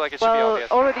 I feel like it should be obvious.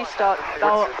 Well, already start.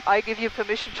 Now I give you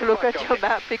permission to look at your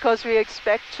map, because we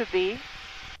expect to be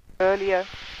earlier.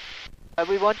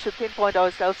 We want to pinpoint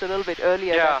ourselves a little bit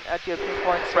earlier than at your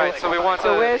pinpoint. So right, so we want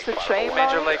where's the train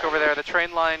major line? lake over there. The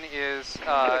train line is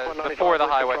before the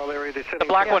highway. The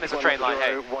black one is a train line,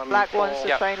 hey. Black one's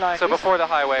the train line. So before the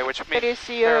highway, which means can you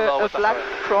see a black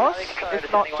cross?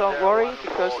 If not, don't worry,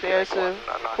 because there's a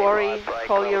quarry,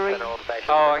 colliery.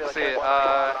 Oh, I see.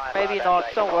 Maybe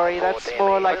not, don't worry, that's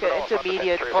more like an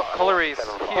intermediate. Colliery's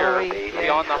here,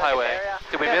 beyond the highway.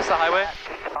 Did we miss the highway?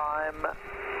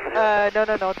 No,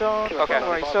 don't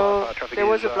worry. So there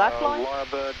was a black line?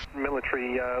 Lyrebird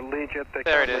military Learjet.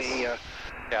 There it is.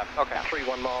 Yeah, okay.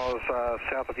 31 miles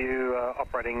south of you,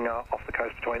 operating off the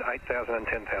coast between 8,000 and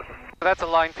 10,000. So that's a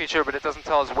line feature, but it doesn't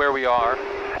tell us where we are.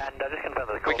 And just confirm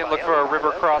that the We can look for a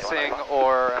river crossing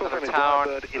or another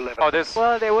town. Oh, this.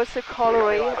 Well, there was a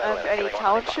colliery and any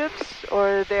townships,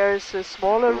 or there's a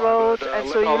smaller road, and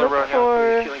so you look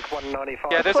for.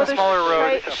 Yeah, there's a smaller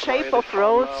road. Shape of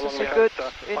roads is a good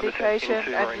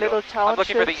indication, and little townships. I'm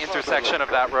looking for the intersection of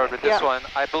that road with this one.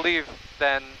 I believe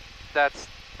then that's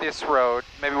this road.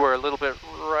 Maybe we're a little bit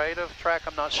right of track.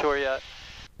 I'm not sure yet.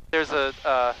 There's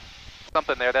a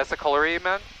something there. That's the colliery,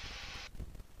 man.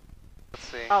 Let's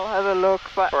see. I'll have a look,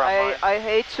 but I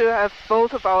hate to have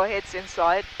both of our heads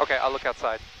inside. Okay, I'll look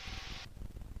outside.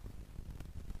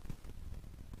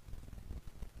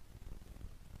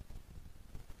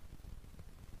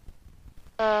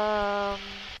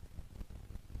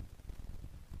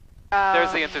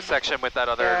 There's the intersection with that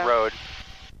other road.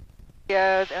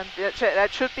 Yeah, and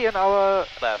that should be on our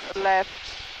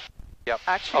left. Yep.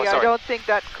 Actually, I don't think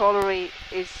that colliery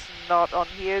is not on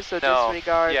here, so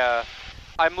disregard. Yeah,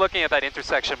 I'm looking at that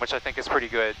intersection, which I think is pretty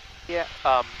good. Yeah.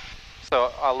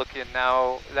 So I'll look in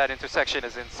now. That intersection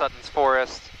is in Sutton's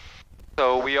Forest.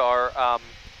 So we are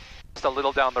just a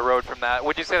little down the road from that.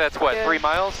 Would you say that's what, 3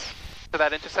 miles to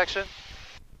that intersection?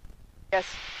 Yes.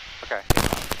 Okay.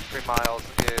 3 miles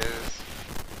is.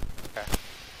 Okay.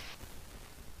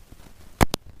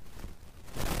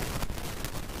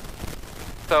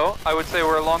 So I would say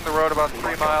we're along the road about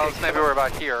 3 miles. Maybe we're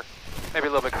about here. Maybe a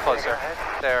little bit closer.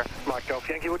 There. Mike Golf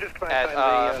Yankee, we'll just maintain at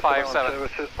the 5-7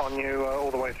 services on you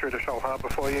all the way through to Shoal Harbour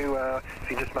for you.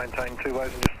 If you just maintain 2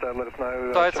 ways and just let us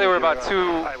know. So I'd say we're about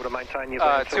 2 able to maintain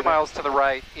your 2 miles to the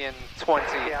right in 20,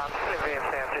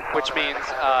 which means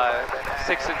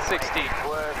 6 and 60.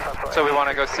 So we want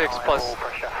to go 6 plus,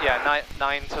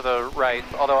 9 to the right.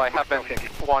 Although I have been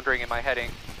wandering in my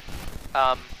heading.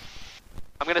 I'm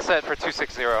going to set it for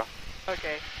 260.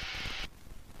 Okay.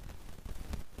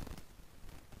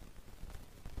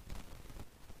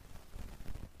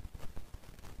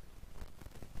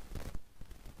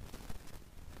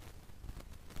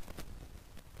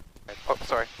 Oh,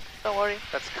 sorry. Don't worry.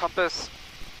 That's compass.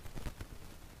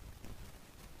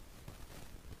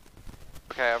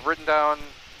 Okay, I've written down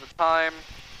the time.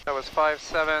 That was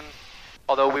 5-7.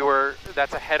 Although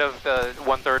that's ahead of the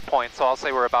 1/3 point, so I'll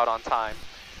say we're about on time.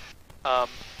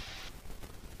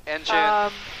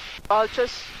 Engine.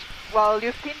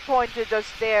 You've pinpointed us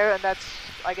there, and that's,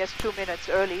 I guess, 2 minutes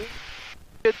early.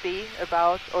 Should be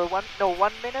about, 1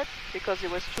 minute, because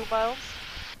it was 2 miles.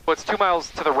 Well, it's 2 miles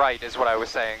to the right is what I was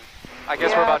saying. I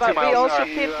guess we're about 2 miles. We also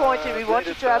pinpointed, we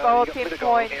wanted to have our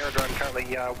pinpoint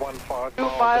 2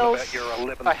 miles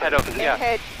ahead of,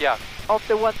 of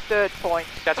the 1/3 point.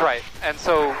 That's right. And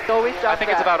so we've done I think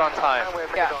it's about on time.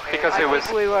 Yeah. Because it was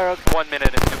we were okay. 1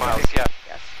 minute and 2 miles, Yes.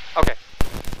 Okay.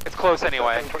 It's close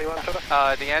anyway.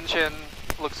 The engine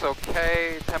looks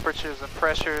okay. Temperatures and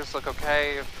pressures look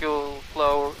okay. Fuel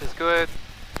flow is good.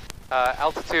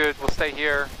 Altitude will stay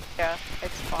here. Yeah,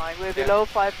 it's fine. We're below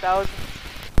 5,000.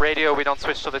 Radio, we don't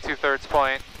switch to the 2/3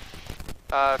 point.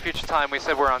 Future time, we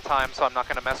said we're on time, so I'm not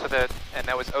going to mess with it. And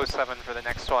that was 07 for the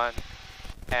next one.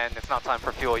 And it's not time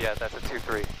for fuel yet. That's a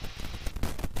 2-3.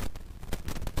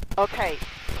 Okay,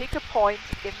 pick a point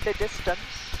in the distance.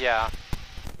 Yeah.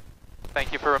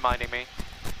 Thank you for reminding me.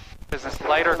 There's this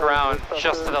lighter ground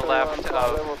just to the left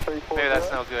of... Maybe that's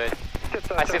no good.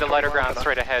 I see the lighter ground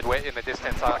straight ahead in the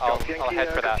distance. I'll head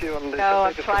for that. No,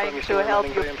 I'm trying to help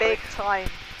you big time.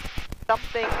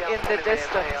 Something in the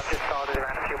distance.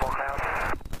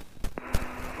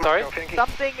 Sorry?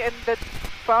 Something in the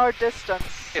far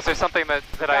distance. Is there something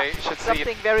that I should see?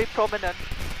 Something very prominent.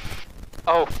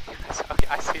 Oh, okay,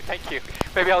 I see, thank you.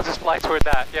 Maybe I'll just fly toward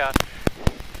that, yeah.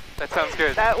 That sounds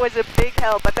good. That was a big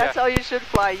help, but that's how you should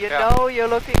fly. You know you're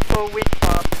looking for wind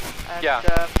farms. And,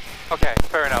 okay,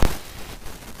 fair enough.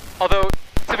 Although,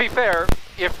 to be fair,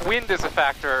 if wind is a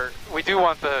factor, we do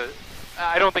want the...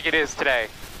 I don't think it is today,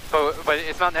 but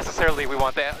it's not necessarily we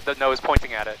want the nose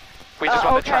pointing at it. We just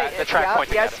want the track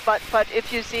pointing at it. Yes, but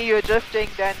if you see you're drifting,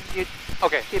 then you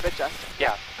keep adjusting.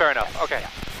 Yeah, fair enough. Yes, okay.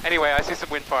 Anyway, I see some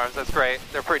wind farms. That's great.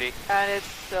 They're pretty. And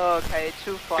it's okay.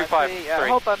 253. I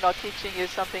hope I'm not teaching you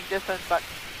something different, but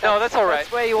no, that's all right.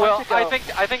 That's where you want to go. I think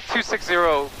 260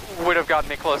 would have gotten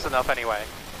me close enough anyway.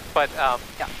 But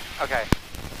okay.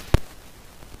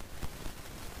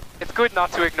 It's good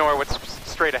not to ignore what's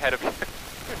straight ahead of you.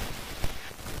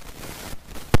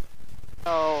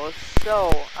 Oh,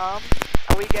 so are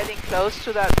we getting close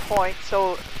to that point?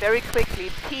 So very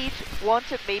quickly, Pete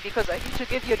wanted me, because I need to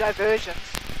give you diversions.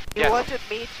 He wanted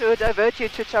me to divert you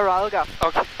to Taralga.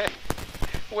 Okay.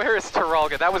 Where is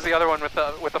Taralga? That was the other one with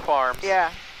the farms.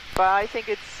 Yeah, but I think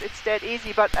it's dead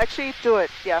easy. But actually, do it.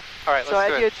 Yeah. All right, so let's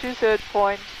do it. So at your 2/3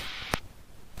 point.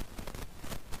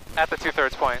 At the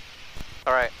 2/3 point.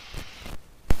 All right.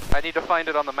 I need to find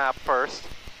it on the map first.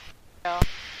 Yeah.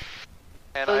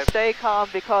 And so stay calm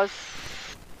because,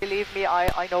 believe me,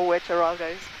 I know where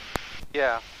Taralga is.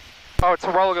 Yeah. Oh,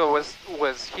 Taralga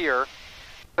was here.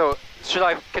 So should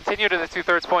I continue to the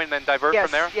 2/3 point and then divert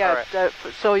from there? Yeah, right.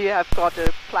 So you have got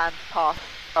a planned path.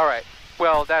 All right.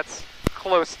 Well, that's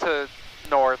close to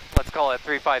north. Let's call it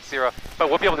 350. But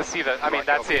we'll be able to see that. I mean,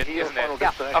 that's it, isn't it?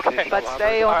 Yeah. Okay. But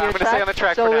stay on your track. I'm going to stay on the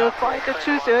track so for now. we'll find the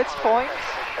 2/3 point.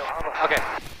 Okay.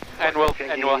 And we'll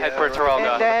head for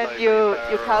Taralga. And then you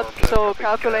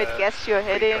calculate, guess your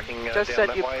heading, just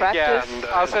that you practice.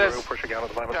 Yeah, I'll say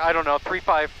I don't know,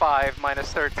 355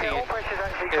 minus 13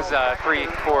 is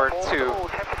 342.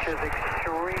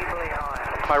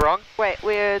 Am I wrong? Wait,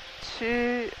 we're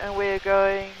 2 and we're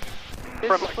going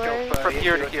this way? From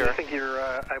here to here.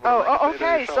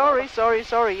 Okay, sorry,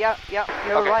 yeah,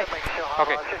 you're right.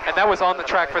 Okay, and that was on the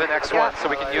track for the next one, so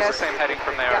we can use the same heading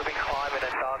from there. Yeah.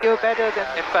 You're better than...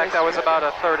 In fact, I was about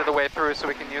 1/3 of the way through, so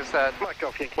we can use that.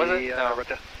 Was it? No.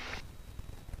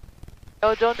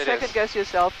 No, don't second guess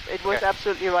yourself. It was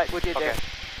absolutely right what you did.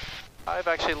 I've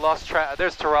actually lost track.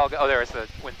 There's Taralga. Oh, there's the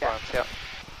wind farms, yeah.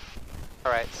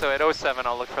 All right, so at 07,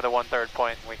 I'll look for the 1/3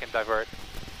 point, and we can divert.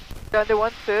 The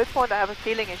 1/3 point, I have a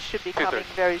feeling it should be coming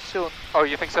very soon. Oh,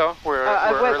 you think so? We're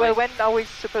early? Well, when are we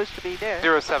supposed to be there?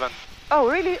 07. Oh,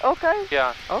 really? Okay.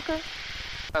 Yeah. Okay.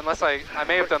 Unless I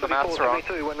may have done the maths wrong.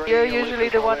 You're usually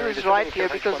the one who's right here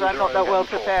because I'm not that well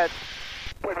prepared.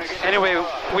 Anyway,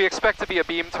 we expect to be a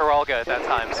beam Taralga at that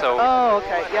time, so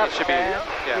okay. Yep. It should be.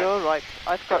 Yeah. You're right.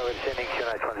 I've got.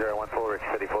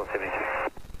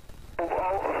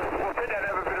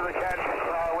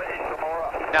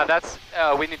 Now that's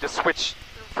we need to switch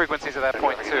frequencies at that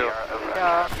point too.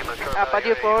 Yeah, but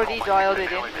you've already dialed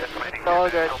it in. It's all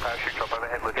good.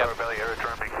 Yep.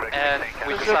 And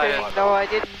we decided. No, I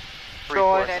didn't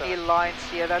draw in any lines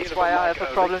here. That's why I have a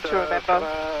problem to remember.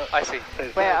 I see.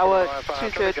 Where our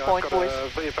 2/3 point was.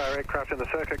 VFR aircraft in the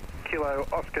circuit. Kilo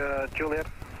Oscar Juliet.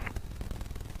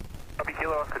 Copy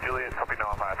Kilo Oscar Juliet. Copy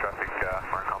no fire traffic.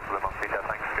 Mark on to them on CTAT.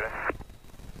 Thanks.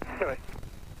 Good day.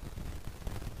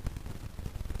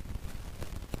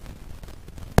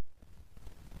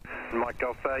 Mike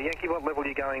Golf Yankee, what level are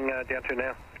you going down to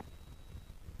now?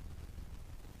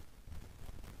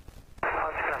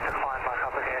 I'm just going to have to climb back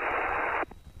up again.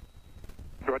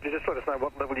 Roger, just let us know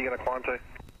what level you're going to climb to.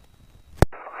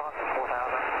 Climb to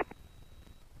 4,000.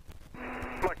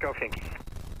 Mike Golf Yankee.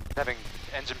 Having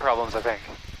engine problems, I think.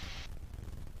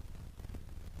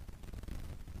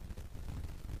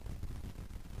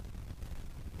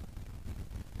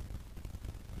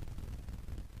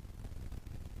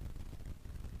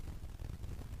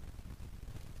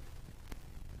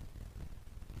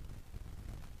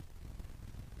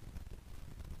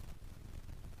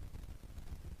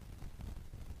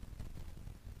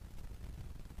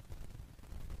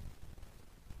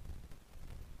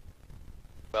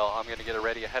 Well, I'm going to get it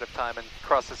ready ahead of time and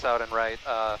cross this out and write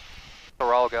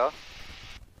Taralga.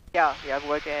 Yeah,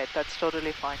 work ahead. That's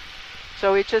totally fine.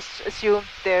 So we just assume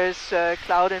there's a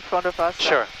cloud in front of us.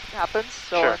 Sure. That happens.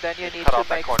 So sure. then you need Cut to off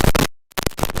make. That corner.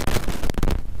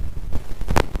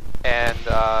 And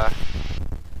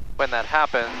when that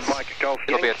happens, Mike Golf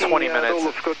it'll Yankee, be a 20 minutes, all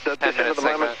looks good. 10-minute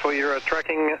segment. For your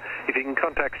tracking, if you can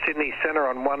contact Sydney Centre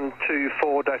on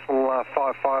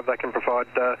 124.55, they can provide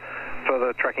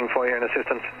further tracking for you and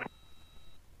assistance.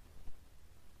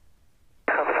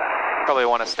 Probably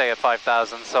want to stay at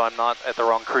 5,000 so I'm not at the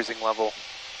wrong cruising level.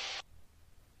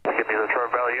 Give me the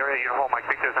Latrobe Valley area. Uniform Mike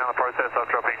Victor is now in the process of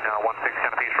dropping 16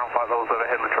 canopies from 5 levels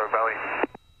overhead Latrobe Valley.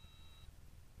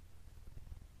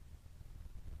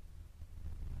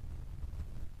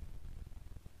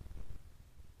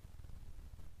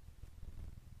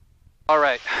 All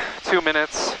right, 2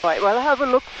 minutes. Right, well, have a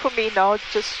look for me now.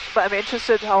 Just, I'm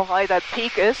interested how high that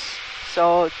peak is.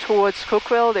 So towards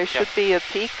Crookwell, there should be a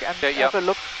peak, and have a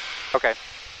look. Okay.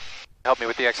 Help me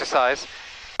with the exercise.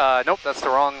 Nope, that's the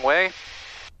wrong way.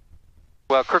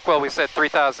 Well, Crookwell, we said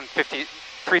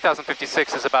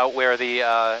 3,056 is about where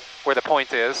the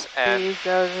point is, and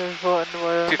 2,000 below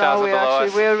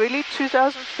us. We're really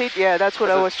 2,000 feet. Yeah, that's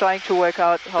what I was trying to work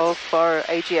out how far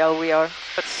AGL we are.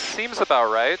 That seems about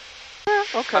right. Yeah,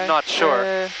 okay. I'm not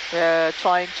sure.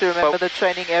 Trying to remember the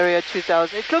training area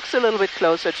 2,000. It looks a little bit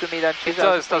closer to me than 2,000 It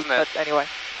does, doesn't it? But anyway,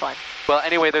 fine. Well,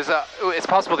 anyway, it's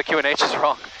possible the QNH is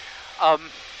wrong.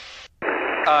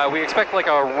 We expect like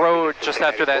a road just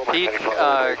after that peak,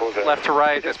 left to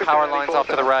right, there's power lines off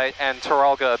to the right, and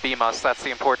Taralga beam us, that's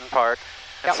the important part.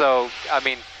 And so, I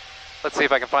mean, let's see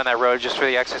if I can find that road just for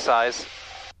the exercise.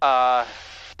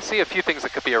 See a few things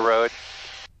that could be a road,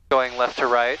 going left to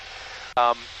right.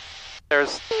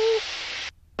 There's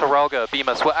Taralga, beam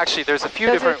us. Well, actually, there's a few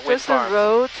different wind farms. Does the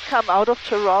road come out of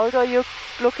Taralga you're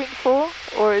looking for,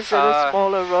 or is it a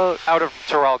smaller road? Out of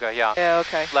Taralga, yeah. Yeah,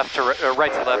 okay. Left to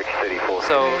right to left.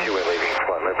 So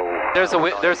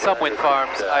there's some wind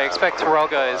farms. I expect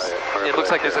Taralga is. It looks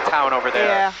like there's a town over there.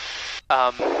 Yeah.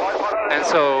 And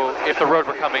so if the road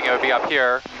were coming, it would be up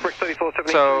here.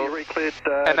 So,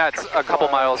 and that's a couple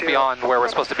miles beyond where we're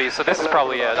supposed to be. So this is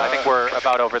probably it. I think we're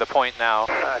about over the point now.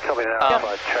 I'm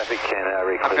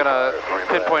going to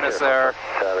pinpoint us there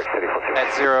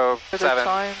at 07,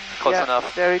 close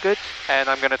enough. Very good. And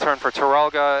I'm going to turn for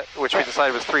Taralga, which we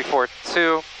decided was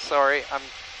 342. Sorry, I'm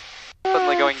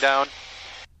suddenly going down.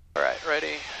 All right,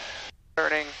 ready,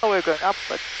 turning. Oh, we're going up,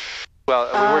 but...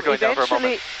 Well, we were going down for a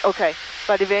moment. Okay,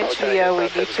 but eventually we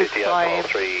need to climb.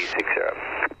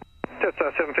 Just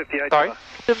 758. Sorry?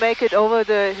 To make it over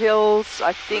the hills,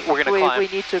 I think we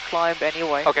need to climb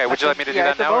anyway. Okay, would you like me to do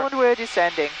that now? At the moment we're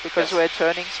descending, because we're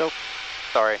turning, so...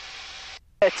 Sorry.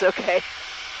 It's okay.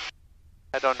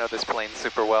 I don't know this plane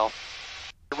super well.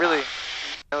 It really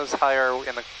goes higher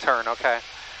in the turn, okay.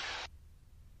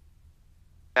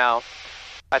 Now,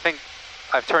 I think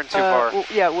I've turned too far.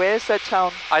 Yeah, where's that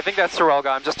town? I think that's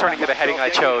Taralga. I'm just turning to the heading I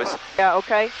chose. Yeah,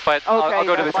 okay. But I'll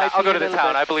go to the town. I'll go to the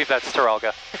town. I believe that's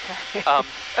Taralga. Okay.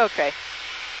 Okay.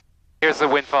 Here's the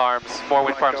wind farms. More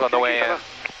wind farms on the way in.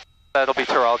 That'll be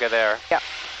Taralga there. Yeah.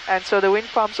 And so the wind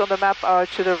farms on the map are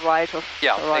to the right of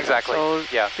Taralga, exactly. So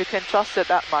you can trust it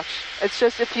that much. It's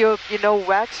just if you know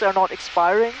WACs are not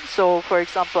expiring. So for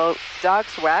example,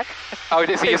 Doug's WAC. Oh,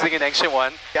 is he using an ancient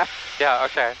one? Yeah. Yeah.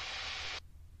 Okay.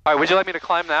 All right, would you like me to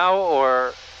climb now,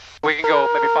 or we can go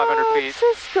maybe 500 feet?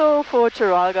 Just go for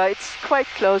Taralga. It's quite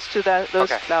close to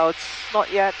those clouds. Not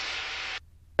yet.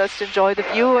 Just enjoy the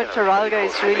view, and Taralga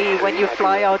is really, when you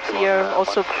fly out here,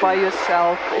 also by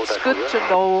yourself, it's good to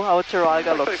know how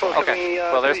Taralga looks like. Okay,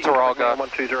 well there's Taralga. I'm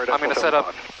going to set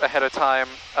up ahead of time.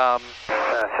 And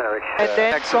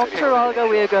then from Taralga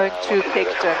we are going to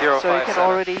Picton, so you can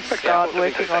already start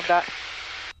working on that.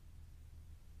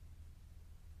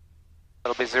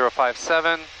 That'll be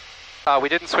 057. We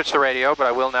didn't switch the radio, but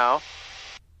I will now.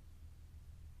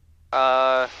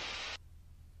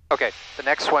 Okay, the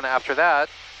next one after that,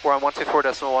 we're on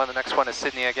 124.1, the next one is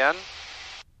Sydney again.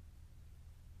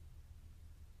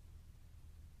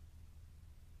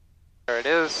 There it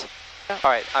is. All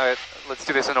right, let's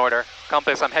do this in order.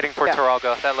 Compass, I'm heading for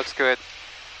Taralga, that looks good.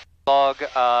 Log,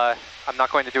 I'm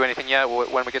not going to do anything yet.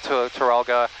 When we get to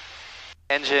Taralga,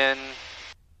 engine,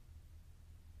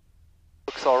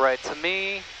 looks all right to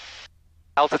me.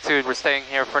 Altitude, we're staying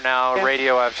here for now. Okay.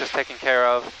 Radio, I've just taken care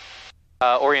of.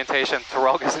 Orientation,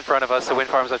 Taralga's in front of us, the wind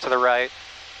farms are to the right.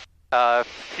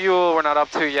 Fuel, we're not up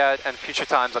to yet, and future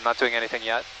times, I'm not doing anything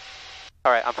yet.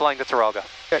 All right, I'm flying to Taralga.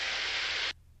 Good.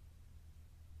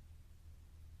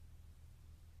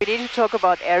 We need to talk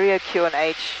about area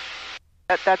QNH.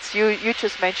 That's you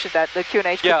just mentioned that, the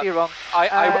QNH could be wrong.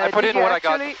 I put in what I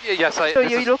got. Yes, So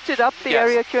you looked it up, the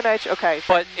area QNH? Okay.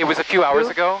 But it was a few hours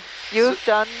ago. You've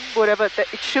done whatever,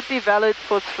 it should be valid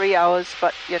for 3 hours,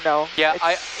 but you know. Yeah,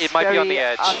 it might be on the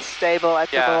edge. It's unstable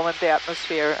at the moment, the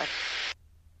atmosphere. And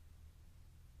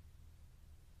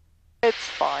it's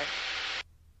fine.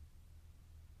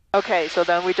 Okay, so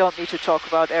then we don't need to talk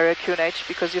about area QNH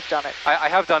because you've done it. I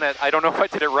have done it. I don't know if I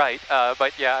did it right,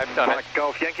 but yeah, I've done it.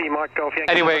 Golf Yankee, Mike Golf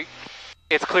Yankee. Anyway,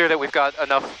 it's clear that we've got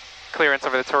enough clearance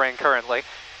over the terrain currently.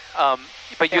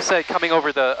 But you said coming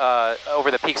over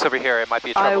the peaks over here, it might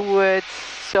be trouble. I would.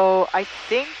 So I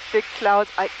think the clouds.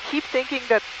 I keep thinking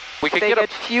that we could they get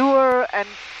fewer, and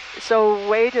so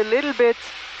wait a little bit.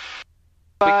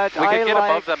 But we could get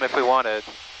above them if we wanted.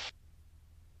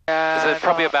 Is it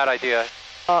probably a bad idea?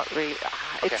 Not really.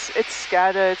 It's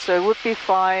scattered, so it would be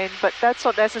fine, but that's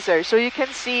not necessary. So you can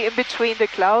see in between the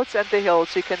clouds and the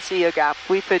hills, you can see a gap.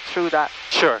 We fit through that.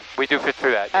 Sure, we do fit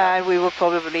through that. Yeah. And we will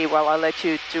probably, well, I'll let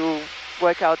you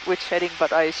work out which heading,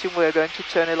 but I assume we're going to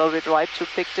turn a little bit right to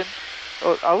Picton.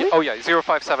 Or are we? Oh yeah,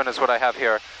 057 is what I have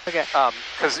here. Okay.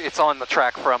 Because it's on the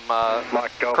track from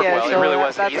Kirkwell. Yeah, so it really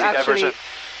was an easy diversion.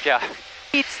 Yeah.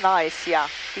 Pete's nice, yeah.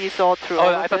 He thought through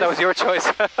all I thought that was your choice.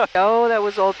 No, that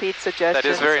was all Pete's suggestions. That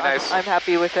is very nice. I'm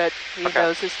happy with it. He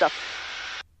knows his stuff.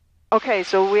 Okay,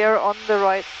 so we are on the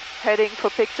right heading for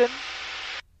Picton.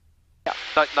 Yeah.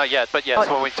 Not yet, but yes,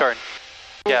 when we turn.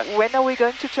 Yeah. When are we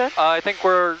going to turn? I think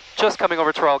we're just coming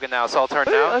over Traralgon now, so I'll turn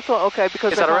now. I thought, okay,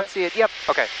 because I can't see it. Yep.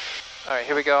 Okay. All right,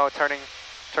 here we go. Turning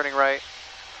right.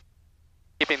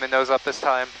 Keeping the nose up this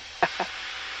time.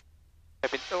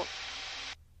 Maybe, oh.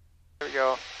 Here we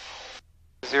go.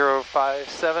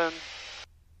 057.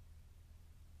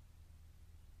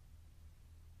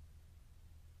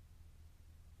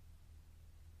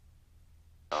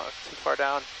 Oh, it's too far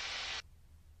down.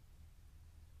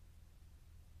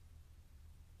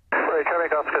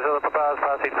 Traffic Oscar Zilla Papas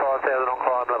passing 5,000 on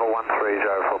climb level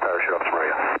 130 for parachute ops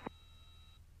Maria.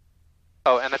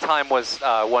 Oh, and the time was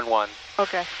 1-1.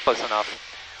 Okay. Close enough.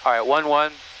 All right,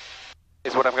 1-1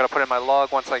 is what I'm going to put in my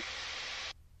log once I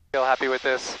feel happy with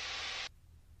this.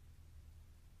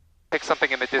 Pick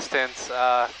something in the distance.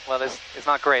 Well, this is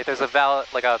not great. There's a valley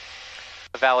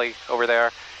over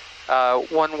there.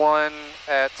 1-1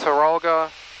 at Taralga.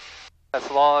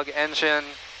 That's log engine.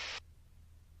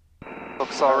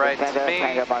 Looks all right to me.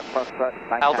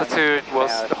 Altitude, we'll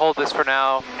hold this for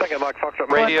now.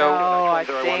 Radio. No, I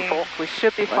think we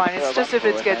should be fine. It's just if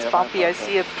it gets bumpy, I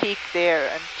see a peak there.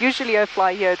 And usually I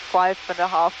fly here at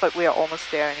 5.5, but we are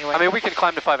almost there anyway. I mean, we can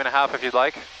climb to 5.5 if you'd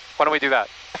like. Why don't we do that?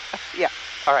 Yeah.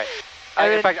 All right.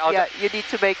 In fact, you need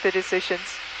to make the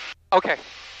decisions. Okay.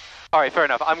 All right, fair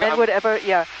enough. Whatever,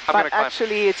 yeah. But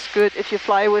actually, it's good if you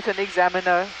fly with an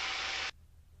examiner.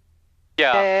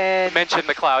 Yeah, mention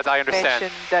the clouds, I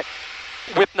understand. That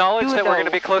with knowledge that we're going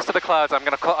to be close to the clouds, I'm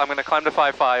going to climb to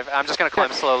 5.5. I'm just going to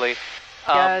climb slowly.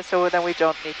 Yeah, so then we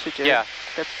don't need to do that.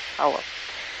 That's our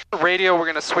radio, we're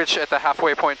going to switch at the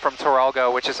halfway point from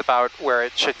Taralga, which is about where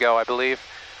it should go, I believe.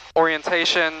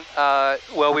 Orientation,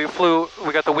 well, we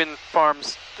got the wind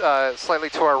farms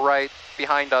slightly to our right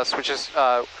behind us, which is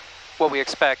what we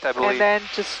expect, I believe. And then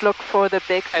just look for the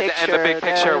big picture. And the big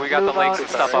picture, we got the lakes and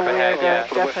stuff up ahead, yeah.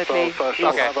 Definitely.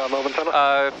 Okay.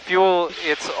 Fuel,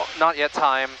 it's not yet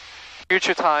time.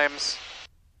 Future times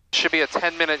should be a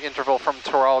 10-minute interval from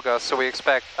Taralga, so we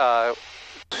expect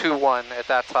 2-1 at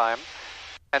that time.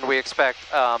 And we expect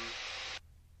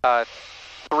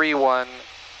 3-1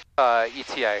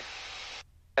 ETA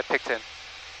at Picton.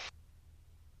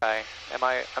 Okay,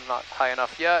 I'm not high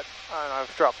enough yet.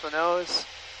 I've dropped the nose.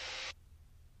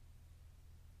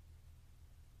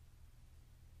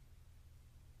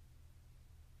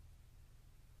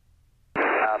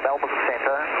 Melbourne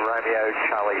Centre, Romeo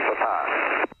Charlie Papa.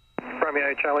 Romeo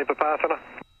Charlie Papa, Centre.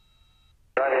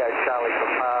 Romeo Charlie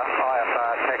Papa,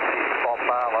 IFR taxi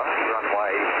Bombala,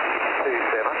 runway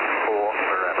 27 for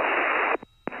Marabba.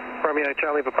 Romeo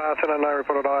Charlie Papa, Centre, no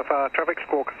reported IFR traffic,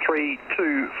 squawk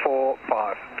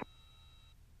 3245.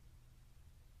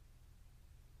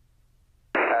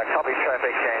 Copy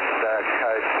traffic and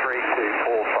code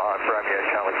 3245, Romeo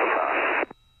Charlie Papa.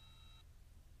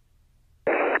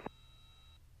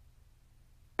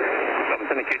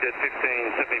 QJet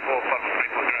 1574,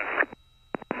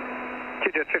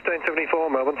 QJet 1574,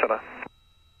 Melbourne Centre.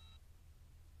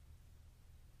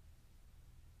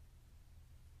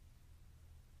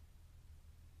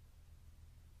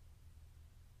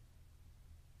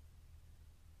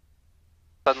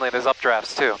 Suddenly there's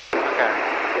updrafts too. Okay.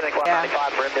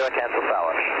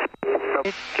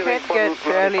 It can get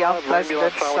fairly unpleasant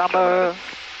in summer.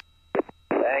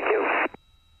 Thank you.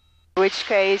 In which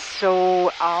case,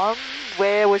 so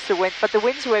where was the wind? But the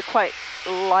winds were quite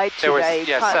light today.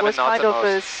 It was kind of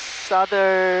a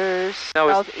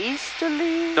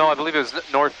southeasterly. No, I believe it was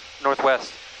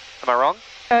northwest. Am I wrong?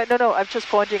 No, I'm just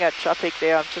pointing at traffic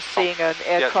there. I'm just seeing an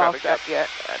aircraft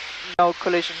no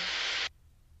collision.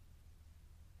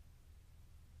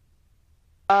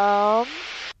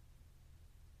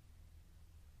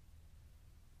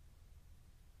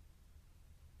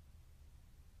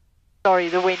 Sorry,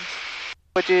 the wind.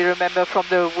 What do you remember from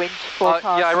the wind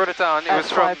forecast? Yeah, I wrote it down. It was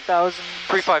from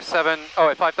 357. Oh,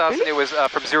 at 5,000 really? It was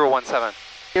from 017.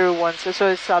 017, so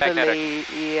it's southerly, magnetic.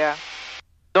 Yeah.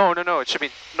 No, it should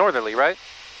be northerly, right?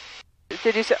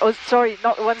 Did you say, oh, sorry,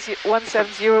 not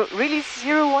 170, really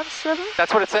 017?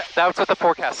 That's what it said, that's what the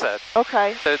forecast said.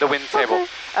 Okay. The wind table.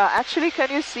 Actually, can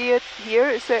you see it here?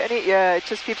 Is there any, yeah, it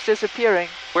just keeps disappearing.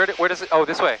 Where does it, oh,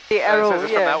 this way. The arrow, it says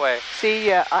it's from that way. See,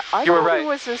 yeah, I you were thought right. It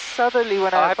was a southerly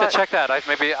when I have to check that. I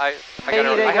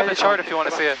have the chart if you want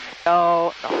to see it.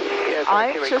 No.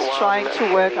 I'm just trying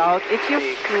to work out, if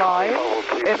you fly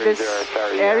in this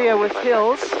area with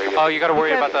hills, you got to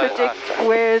worry about that. Predict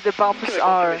where the bumps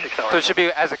are. So it should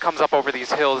be as it comes up over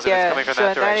these hills and it's coming from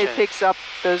that direction. And then it picks up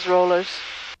those rollers.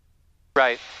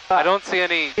 Right. I don't see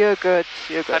any. You're good.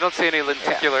 I don't see any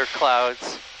lenticular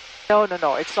clouds. No,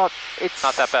 it's not. It's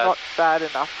not that bad. Not bad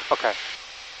enough. Okay.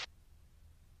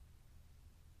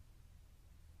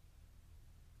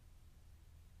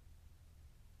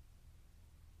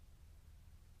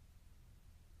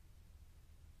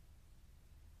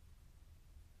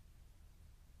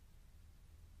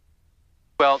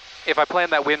 Well, if I plan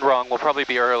that wind wrong, we'll probably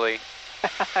be early.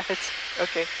 It's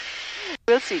okay.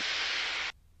 We'll see.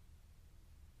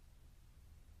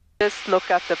 Just look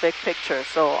at the big picture,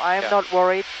 so I'm not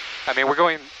worried. I mean, we're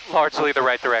going largely the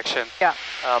right direction. Yeah.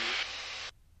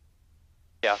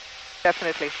 Yeah.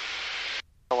 Definitely.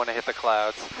 Don't want to hit the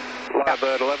clouds.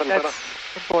 Flybird 11, that's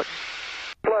important.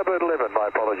 Flybird 11, my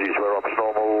apologies, we're ops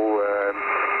normal,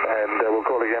 and we'll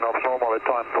call again ops normal at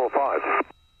time 45.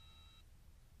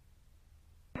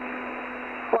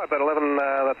 Flybird 11,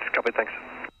 that's copied, thanks.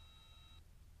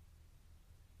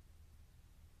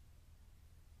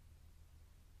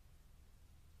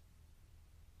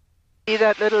 See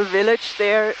that little village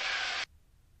there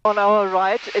on our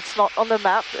right? It's not on the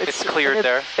map. It's cleared in a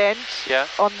there. Bend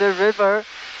on the river.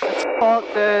 It's called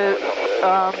the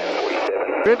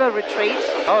River Retreat.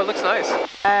 Oh, it looks nice.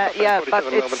 Yeah, but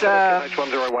it's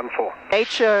H1014.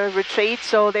 nature retreat,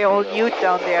 so they're all nude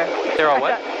down there. They're all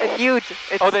what? Nude.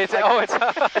 It's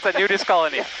it's a nudist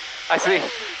colony. I see.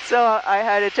 So I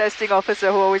had a testing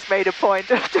officer who always made a point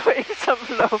of doing some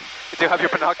low Do you have your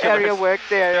binoculars? area work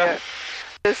there,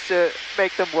 just to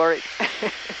make them worried.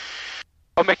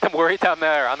 Oh, make them worried down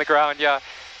there on the ground, yeah.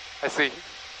 I see.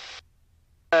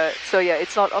 So yeah,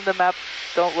 it's not on the map,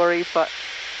 don't worry, but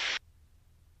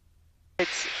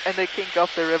it's in the kink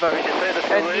of the river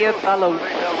and near Ballo.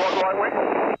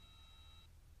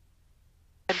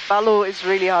 And Ballo is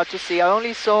really hard to see. I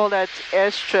only saw that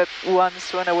airstrip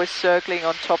once when I was circling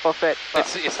on top of it.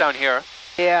 It's down here.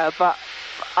 Yeah, but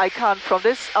I can't, from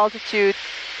this altitude,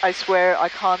 I swear I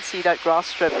can't see that grass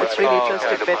strip. It's really just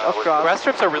a bit of grass. Grass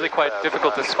strips are really quite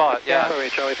difficult to spot,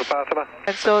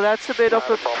 And so that's a bit of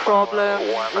a problem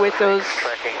with those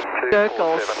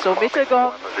circles. So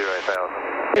Mittagong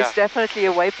is definitely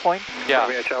a waypoint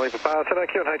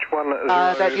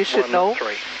that you should know,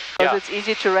 because it's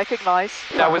easy to recognize.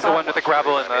 That was the one with the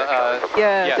gravel and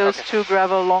the... those two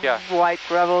gravel, long white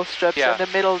gravel strips. In the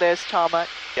middle there's tarmac.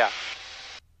 Yeah.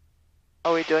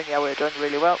 How are we doing? Yeah, we're doing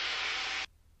really well.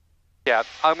 Yeah,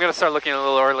 I'm going to start looking a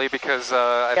little early because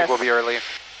I think we'll be early.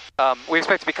 We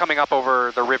expect to be coming up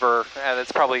over the river, and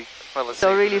it's probably, well, let's see.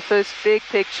 So really first big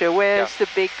picture, where's the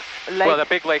big lake? Well, the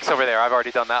big lake's over there. I've already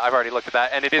done that. I've already looked at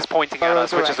that, and it is pointing at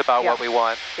us, which is about what we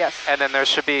want. Yes. And then we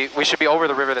should be over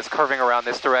the river that's curving around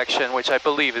this direction, which I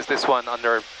believe is this one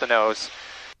under the nose.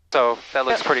 So that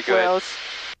looks pretty good. Where else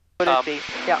would it be?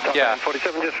 Yeah.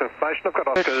 47, just for information, I've got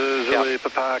Oscar Zulu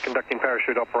Papa conducting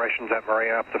parachute operations at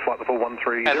Maria up to flight level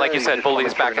 130. And like you said,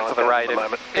 Bully's back into the right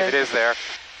if it is there.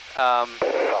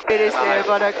 It is there,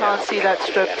 but I can't see that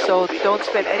strip, so don't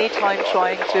spend any time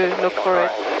trying to look for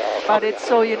it. But it's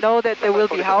so you know that there will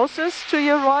be houses to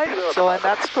your right, so and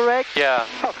that's correct? Yeah.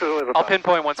 I'll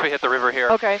pinpoint once we hit the river here.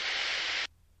 Okay.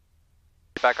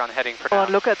 Back on heading for now.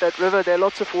 Oh, look at that river, there are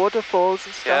lots of waterfalls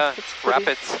and stuff. Yeah, it's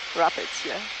rapids. Rapids,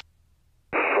 yeah.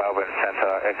 Melbourne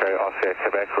Centre, Echo Oscar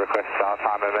Quebec, request start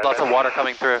time amendment. Lots of water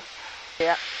coming through.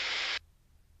 Yeah.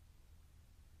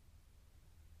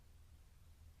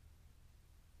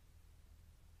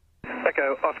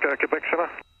 Echo Oscar Quebec, Center.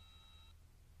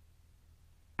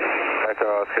 Echo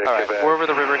Oscar All right, Quebec. we're over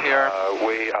the river here,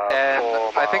 We are and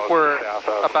I think we're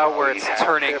about where it's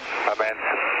turning.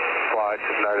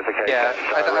 Yeah,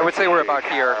 I would say we're about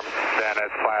here.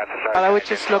 But I would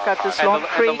just look at this long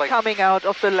tree coming out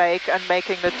of the lake and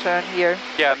making the turn here.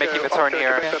 Yeah, making the turn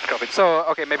here. Yeah. So,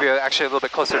 okay, maybe actually a little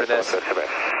bit closer to this.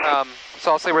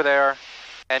 So I'll say we're there,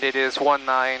 and it is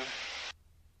 19.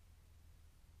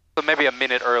 So maybe a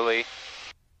minute early,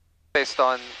 based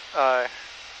on the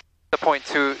point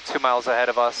 2 miles ahead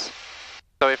of us.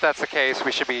 So if that's the case,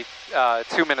 we should be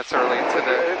 2 minutes early to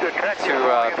Picton.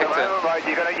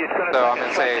 So I'm going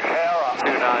to say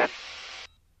 29.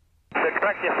 The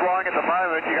track you're flying at the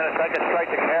moment, you're going to take it straight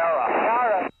to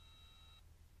Cowra.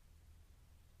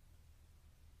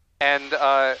 And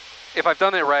if I've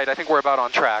done it right, I think we're about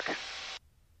on track.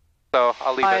 So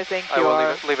I'll leave it. I think you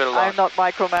are. Leave it alone. I'm not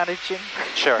micromanaging.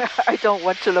 Sure. I don't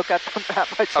want to look at the map.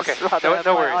 I just rather have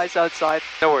my eyes outside.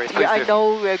 No worries. Yeah, I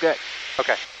know we're good.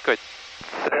 Okay, good.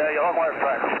 Yeah, you're on my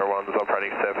track. Everyone's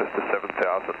operating surface to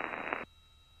 7,000.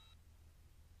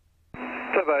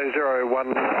 Turbo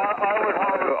 01,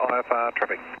 IFR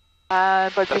traffic.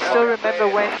 But you still remember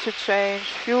when to change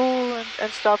fuel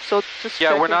and stuff, so just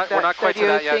we're not quite to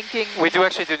that yet. We do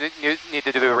actually need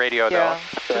to do the radio though.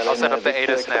 I'll set up the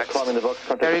ATIS next.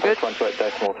 Very good.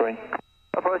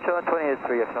 Approach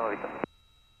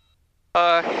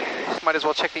 128.3, Might as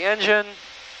well check the engine.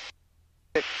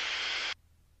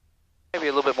 Maybe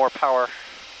a little bit more power.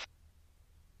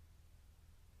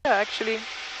 Yeah, actually.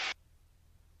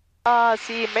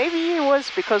 See, maybe it was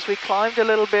because we climbed a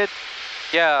little bit.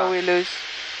 Yeah. So we lose.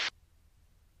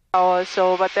 power.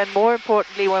 So, but then more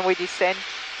importantly, when we descend,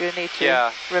 you need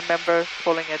to remember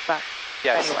pulling it back.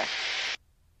 Yes. Anyway.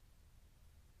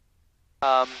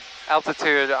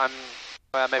 Altitude, I'm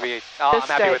happy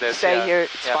with this. Stay here,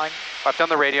 it's fine. I've done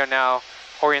the radio now.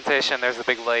 Orientation, there's the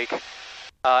big lake.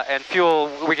 And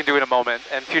fuel, we can do in a moment.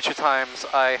 And future times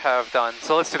I have done.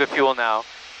 So let's do the fuel now.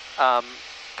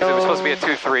 Because it was supposed to be a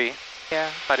 2-3. Yeah.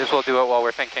 Might as well do it while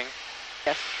we're thinking.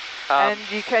 Yes. And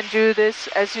you can do this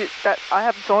as I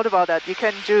haven't thought about that. You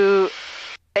can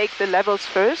take the levels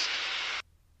first,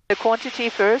 the quantity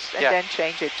first, and then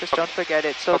change it. Just don't forget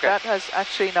it. So that has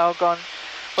actually now gone,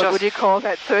 what would you call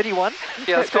that, 31?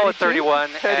 Yeah, let's call it 31.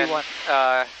 31.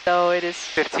 And, so it is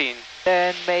 15.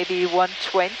 Then maybe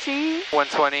 120.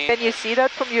 120. Can you see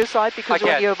that from your side? Because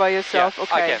when you're by yourself,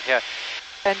 okay. I can, yeah.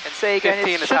 And say again,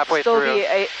 15 it is should halfway still through. be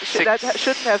that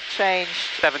shouldn't have changed.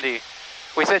 70.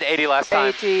 We said 80 last time.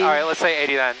 80. All right, let's say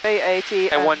 80 then. Say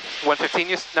 80. And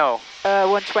 115, no.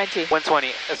 120.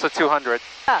 120, so 200.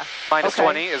 Ah, Minus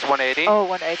 20 is 180. Oh,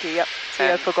 180, yep. See,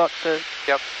 I forgot to...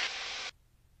 Yep.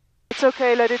 It's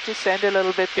okay, let it descend a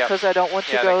little bit because I don't want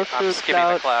to go through I'm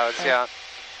skimming the clouds, yeah.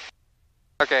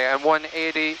 Okay, and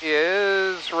 180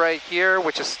 is right here,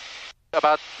 which is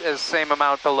about the same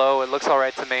amount below. It looks all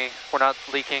right to me. We're not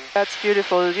leaking. That's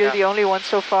beautiful. You're the only one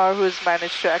so far who's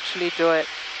managed to actually do it.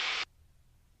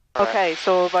 Okay,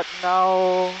 so, but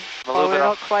now, we're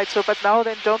not quite so, but now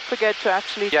then don't forget to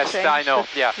actually change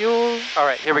the fuel. All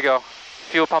right, here we go.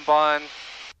 Fuel pump on.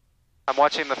 I'm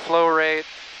watching the flow rate.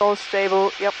 All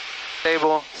stable, yep.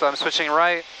 Stable, so I'm switching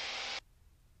right.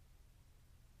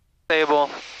 Stable.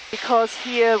 Because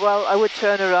here, well, I would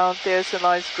turn around. There's a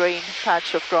nice green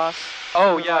patch of grass.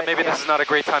 Oh, yeah, maybe this is not a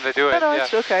great time to do it. No,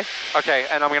 it's okay. Okay,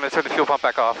 and I'm going to turn the fuel pump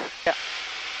back off. Yeah.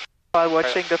 While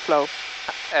watching the flow.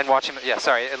 And watching,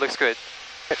 sorry, it looks good.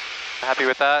 Happy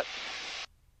with that.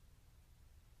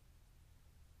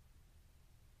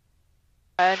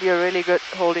 And you're really good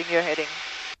holding your heading.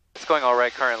 It's going all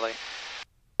right currently.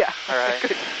 Yeah. All right.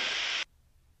 Good.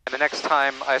 And the next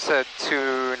time I said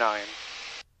 2-9.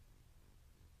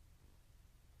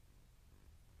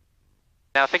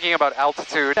 Now thinking about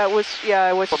altitude. That was,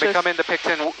 I was when we come into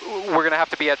Picton, we're going to have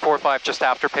to be at 4-5 just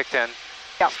after Picton.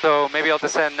 Yeah. So maybe I'll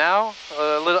descend now,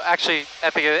 actually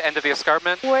at the end of the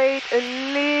escarpment. Wait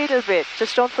a little bit,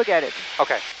 just don't forget it.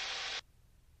 Okay.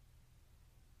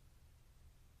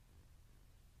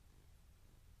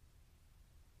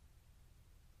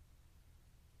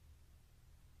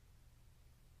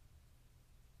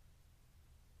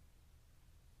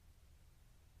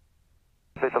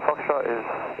 Victor Foxtrot is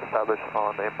established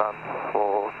on the inbound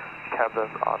for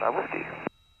Camden on Whiskey.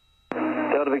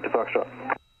 Delta Victor Foxtrot.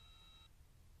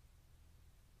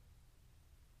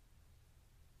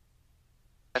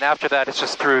 And after that, it's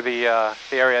just through the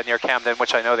area near Camden,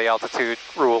 which I know the altitude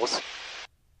rules.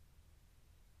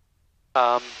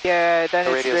 Yeah,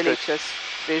 then it's really just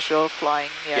visual flying.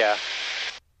 Yeah.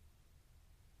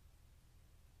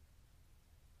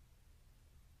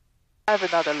 I have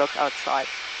another look outside.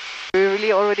 We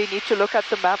really already need to look at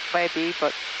the map, maybe,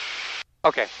 but.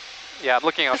 Okay. Yeah, I'm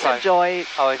looking outside. Just enjoy.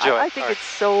 I'll enjoy. I think it's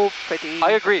so pretty.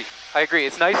 I agree.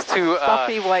 It's nice to...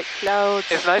 Fluffy white clouds.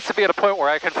 It's nice to be at a point where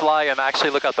I can fly and actually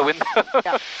look out the window.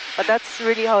 Yeah, but that's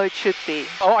really how it should be.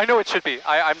 Oh, I know it should be.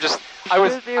 I was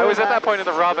at that point in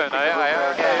the Robin.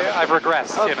 I've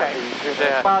regressed. Okay. You know.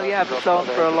 Yeah. Well, you haven't flown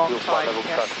for a long time.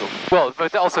 Yes. Well,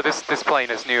 but also this plane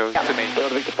is new to me.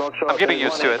 I'm getting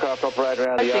used to it.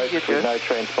 Operator I think you do. No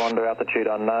transponder, altitude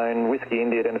unknown. Whiskey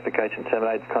India identification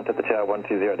terminates. Contact the tower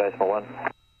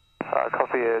 120.1.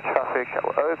 Copy traffic at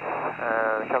Oath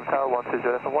and come tower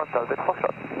 120.1, Delta Victor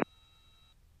Foxtrot.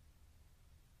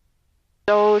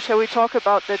 So, shall we talk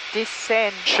about the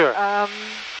descent? Sure.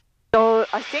 So,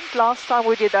 I think last time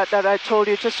we did that I told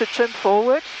you just to trim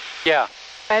forward. Yeah.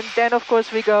 And then, of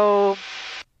course, we go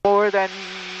more than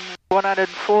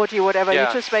 140, whatever. Yeah.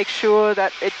 You just make sure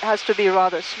that it has to be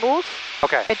rather smooth.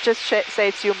 Okay. It just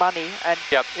saves you money and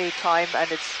the time,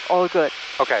 and it's all good.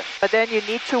 Okay. But then you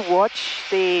need to watch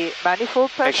the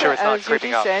manifold pressure. Make sure it's not as you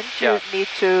creeping up. descend. Yeah. You need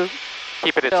to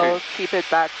keep it at 2. Keep it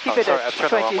back. Keep it at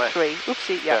 23.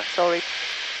 Oopsie, sorry.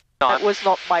 No, that was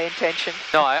not my intention.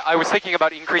 No, I was thinking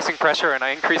about increasing pressure and I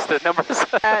increased the numbers.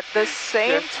 At the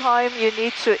same time, you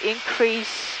need to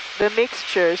increase the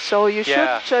mixture. So you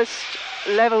shouldn't just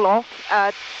level off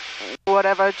at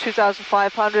whatever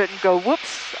 2,500 and go,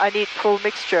 whoops, I need full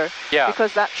mixture. Yeah.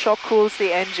 Because that shock cools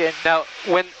the engine. Now,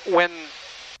 when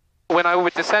I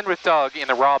would descend with Doug in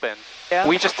the Robin,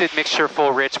 we just did mixture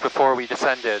full rich before we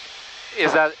descended.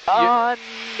 Is that... no.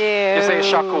 You say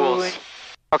shock cools.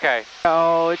 Okay.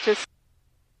 No, just...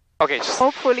 Okay, just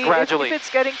hopefully, gradually. If it's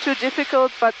getting too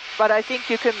difficult, but I think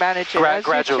you can manage it.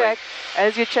 Gradually.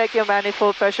 As you check your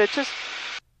manifold pressure, just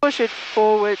push it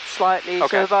forward slightly,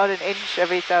 so about an inch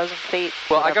every 1,000 feet.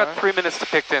 Well, whatever. I got 3 minutes to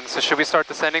Picton, so should we start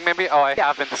descending maybe? Oh, I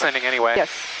have been descending anyway.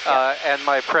 Yes. And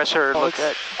my pressure looks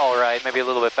good. all right, maybe a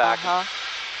little bit back.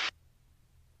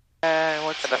 And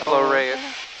what's the flow rate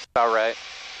is about right.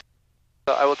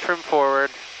 So I will trim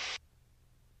forward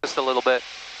just a little bit.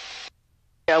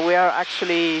 Yeah, we are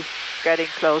actually getting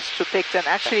close to Picton,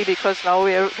 actually, because now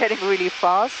we are getting really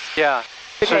fast. Yeah.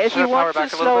 Okay, if you want to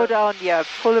slow down,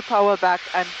 pull the power back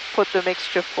and put the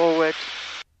mixture forward.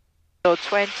 So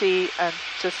 20 and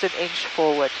just an inch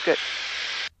forward. Good.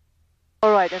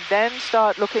 All right, and then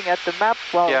start looking at the map.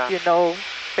 Well, you know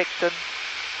Picton.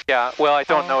 Yeah, well, I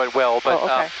don't know it well, but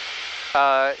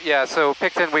okay. so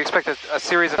Picton, we expect a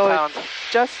series of towns.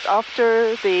 Just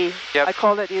after the, I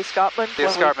call it the escarpment. The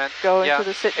escarpment, go into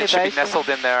the Sydney It should Basin. be nestled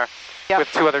in there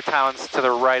with 2 other towns to the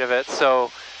right of it.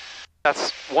 So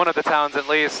that's one of the towns at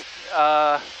least.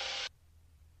 My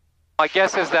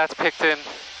guess is that's Picton.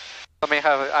 Let me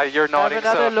have, you're nodding.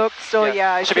 Have another look, so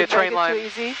it should be a train line.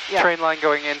 Easy. Train line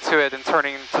going into it and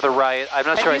turning to the right. I'm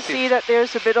not sure I see. You see that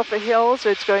there's a bit of a hill,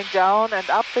 so it's going down and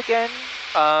up again.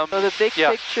 So the big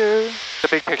picture. The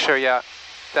big picture,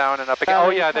 down and up again.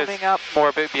 Oh yeah, there's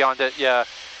more beyond it. Yeah,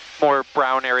 more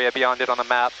brown area beyond it on the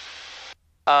map.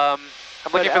 I'm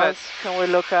looking for that. Can we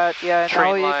look at? Yeah,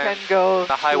 train now line, you can go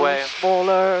the highway.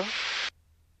 Smaller.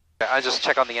 Okay, I just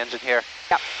check on the engine here.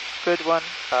 Yeah, good one.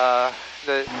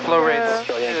 The flow rates.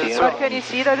 But can you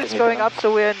see that it's going up?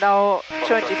 So we're now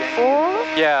 24.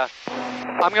 Yeah.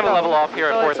 I'm going to level off here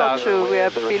at 4,000. It's not true. We are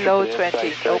below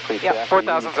 20. Nope. Yeah.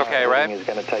 4,000's okay, right?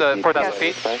 The 4,000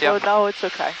 feet? So now it's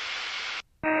okay.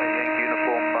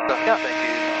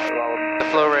 The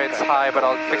flow rate's high, but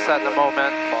I'll fix that in a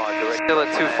moment. Still at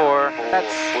 2.4.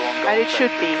 And it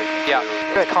should be. Yeah.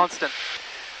 Good. Constant.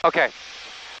 Okay.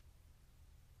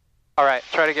 All right.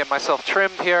 Try to get myself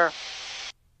trimmed here.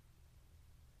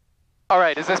 All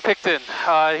right, is this Picton?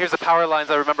 Here's the power lines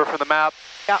I remember from the map.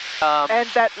 Yeah, and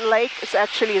that lake is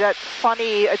actually that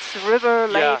funny, it's river,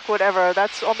 lake, whatever,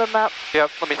 that's on the map.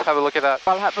 Yep, let me have a look at that.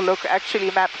 I'll have a look,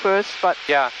 actually map first, but...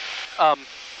 Yeah,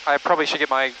 I probably should get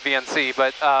my VNC,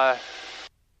 but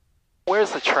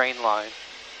where's the train line?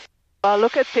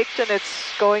 Look at Picton,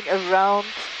 it's going around.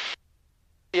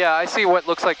 Yeah, I see what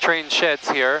looks like train sheds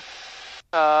here.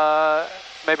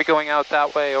 Maybe going out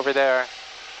that way over there.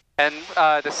 And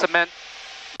the cement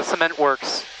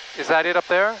works. Is that it up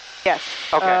there? Yes.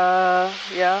 Okay.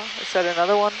 Yeah. Is that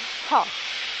another one? Huh.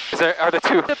 Are there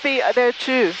 2? There are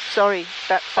 2. Sorry.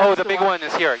 That's the big one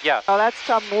is here. Yeah. Oh, that's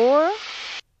Tamur.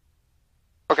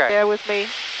 Okay. Bear with me.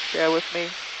 Bear with me.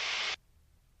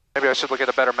 Maybe I should look at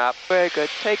a better map. Very good.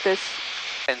 Take this.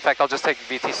 In fact, I'll just take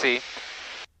VTC.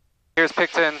 Here's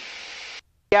Picton.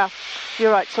 Yeah,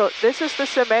 you're right. So this is the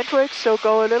cement works, so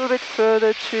go a little bit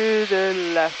further to the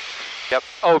left. Yep.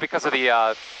 Oh, because of the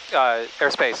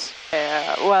airspace.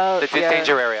 Yeah, well, the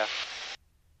danger area.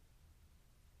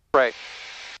 Right.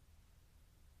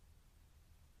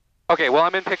 Okay, well,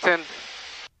 I'm in Picton.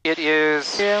 It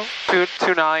is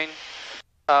 229.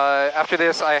 After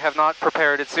this, I have not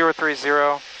prepared. It's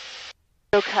 030.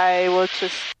 Okay, we'll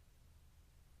just...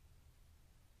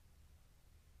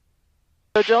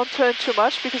 So don't turn too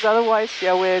much, because otherwise,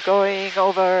 we're going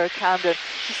over Camden.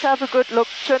 Just have a good look.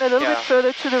 Turn a little bit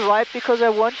further to the right, because I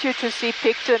want you to see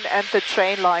Picton and the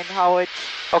train line, how it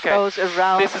goes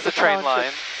around. This is the train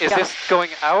line. Is this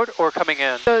going out or coming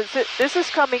in? So this is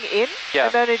coming in,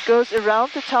 and then it goes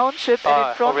around the township, and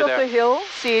in front of the hill,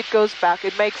 see it goes back.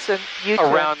 It makes a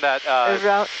U-turn. Around that,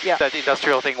 that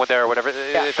industrial thing there, whatever,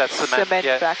 that's cement.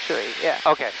 Factory,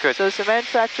 Okay, good. So cement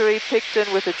factory,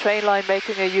 Picton with the train line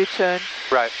making a U-turn.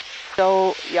 Right.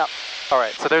 So, All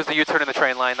right, so there's the U-turn in the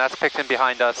train line. That's Picton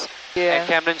behind us. Yeah. And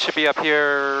Camden should be up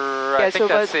here. I think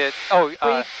that's it. Oh,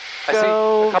 I see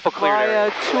a couple cleared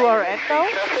areas. TWRN now?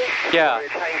 Yeah.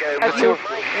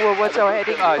 What's our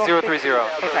heading? 030.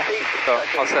 Okay. So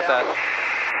I'll set that.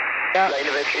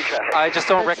 I just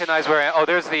don't recognize where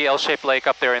there's the L-shaped lake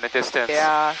up there in the distance.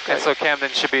 Yeah. Good. And so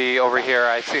Camden should be over here.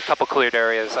 I see a couple cleared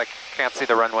areas. I can't see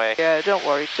the runway. Yeah, don't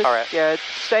worry. Just,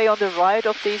 stay on the right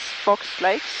of these box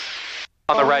lakes.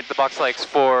 On the right of the box lakes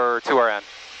for TWRN.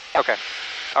 Okay.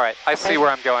 All right. I see where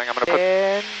I'm going. I'm going to put...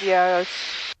 And,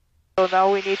 so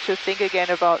now we need to think again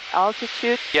about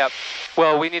altitude. Yep.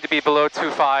 Well, we need to be below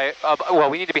 2.5. Well,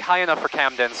 we need to be high enough for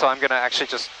Camden, so I'm going to actually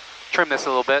just trim this a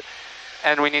little bit.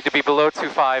 And we need to be below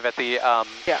 2.5 at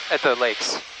the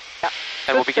lakes. Yeah.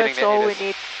 And we'll be getting that's all we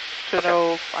need to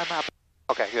know. I'm happy.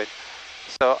 Okay, good.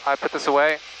 So I put this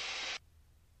away.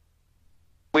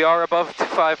 We are above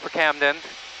 25 for Camden.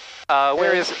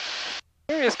 Where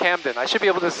is Camden? I should be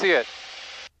able to see it.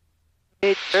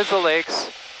 There's the lakes.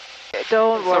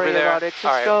 Don't worry about it.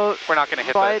 Just go. We're not going to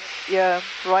hit right. Yeah,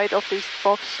 right off these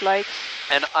box lakes.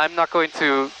 And I'm not going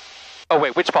to. Oh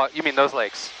wait, which box? You mean those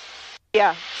lakes?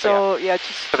 Yeah. So yeah,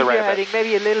 just keep your heading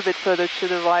maybe a little bit further to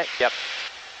the right. Yep.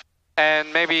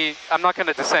 And maybe I'm not going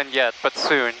to descend yet, but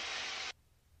soon.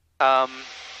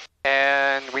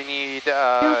 And we need.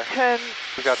 You can.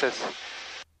 We got this.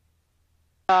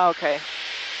 Okay.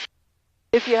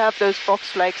 If you have those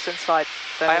box lakes inside,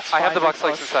 then it's fine. I have the box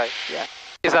lakes inside. Yeah.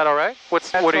 Is that all right?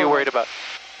 What are you worried about?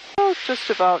 Oh, just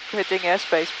about hitting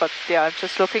airspace, but yeah, I'm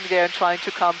just looking there and trying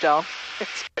to calm down.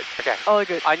 It's good. Okay. All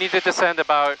good. I need to descend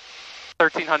about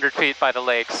 1,300 feet by the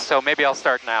lakes, so maybe I'll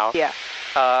start now. Yeah.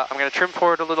 I'm going to trim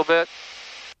forward a little bit.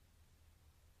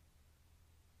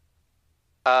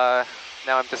 Now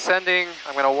I'm descending.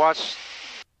 I'm going to watch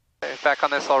back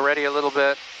on this already a little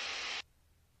bit.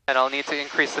 And I'll need to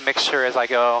increase the mixture as I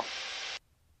go.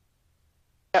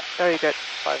 Yeah, very good.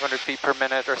 500 feet per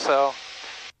minute or so.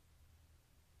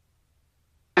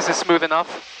 Is this smooth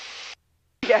enough?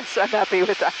 Yes, I'm happy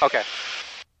with that. Okay.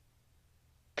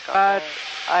 But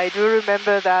I do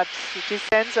remember that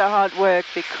descents are hard work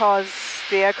because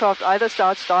the aircraft either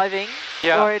starts diving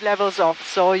or it levels off.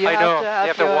 So you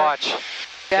have to watch.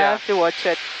 Yeah, you have to watch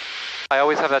it. I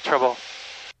always have that trouble.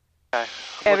 Okay.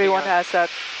 Everyone has that.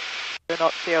 You're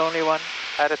not the only one.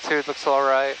 Attitude looks all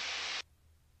right.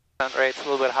 Descent rate's a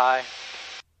little bit high.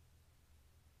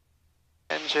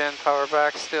 Engine power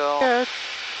back still. Yeah.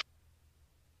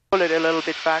 Pull it a little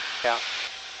bit back. Yeah.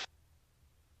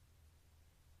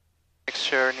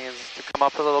 Mixture needs to come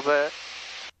up a little bit.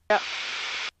 Yeah.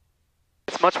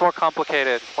 It's much more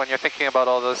complicated when you're thinking about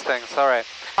all those things. All right.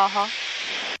 Uh-huh.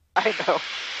 I know.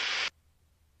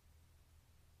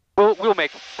 We'll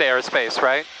make the airspace,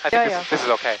 right? I think this is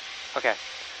okay. Okay.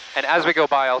 And as we go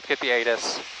by, I'll get the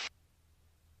ATIS.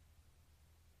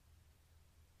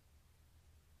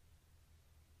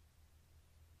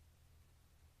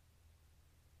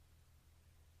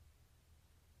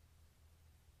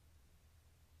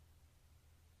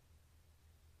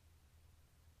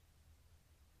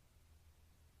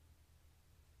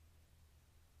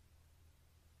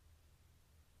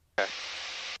 Okay.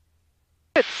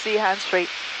 Good. See hands straight.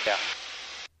 Yeah.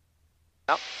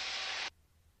 No.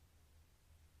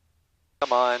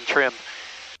 Come on, trim.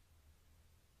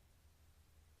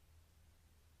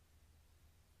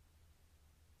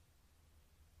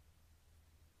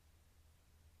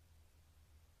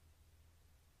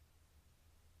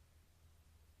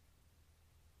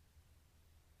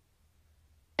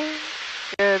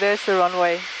 Yeah, there's the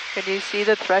runway. Can you see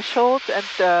the threshold and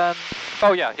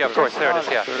oh yeah, of course, there it is,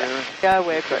 yeah,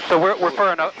 we're good. So we're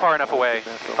far enough away.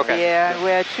 Okay. Yeah,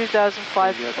 we're at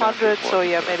 2,500, so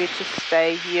yeah, maybe just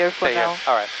stay here for now.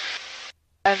 All right.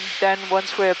 And then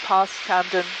once we're past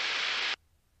Camden.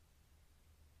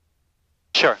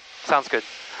 Sure, sounds good.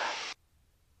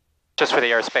 Just for the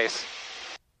airspace.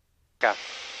 Okay.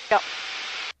 Yeah.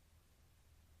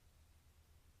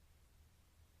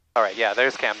 All right, yeah,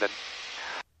 there's Camden.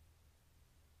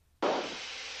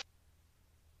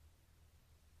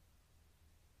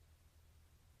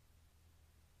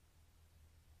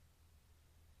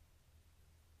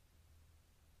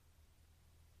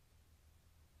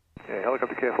 Yeah,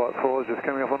 helicopter care flight 4 is just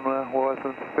coming up on the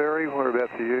Wiseman ferry.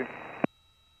 Whereabouts are you?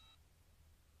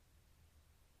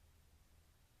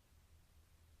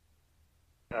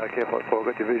 Care flight 4,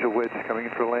 got your visual wedge coming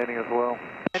in for a landing as well.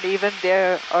 And even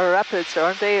there are rapids,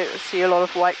 aren't they? I see a lot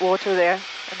of white water there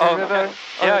in the river.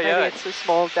 Yeah, or maybe it's a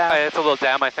small dam. It's a little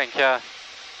dam, I think, yeah.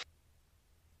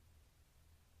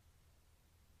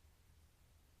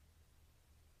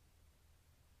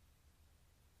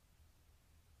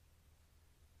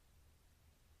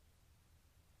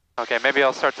 Okay, maybe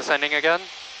I'll start descending again.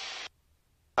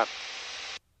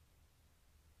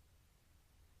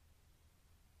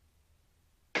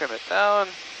 Trim it down.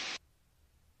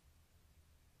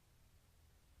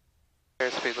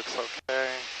 Airspeed looks okay.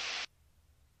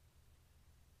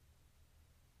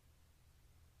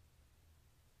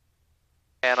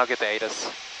 And I'll get the ATIS.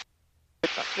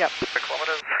 Yep.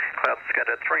 Kilometers, cloud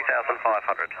scattered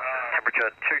 3,500. Temperature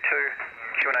 22,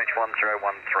 QNH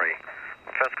 1013.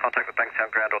 First contact with Bankstown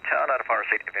Ground or Tower, notify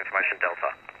receipt of information Delta.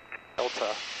 Delta.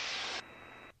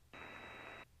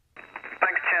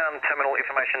 Bankstown Terminal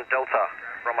information Delta.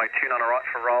 Runway 29 right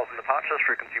for rolls and departures,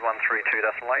 frequency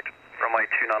 132.8. Runway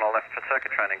 29 left for circuit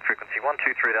training, frequency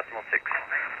 123.6.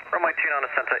 Runway 29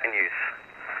 centre in use.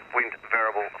 Wind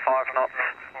variable 5 knots.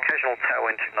 Occasional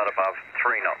tailwind not above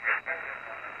 3 knots.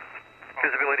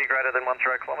 Visibility greater than 10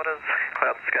 kilometres.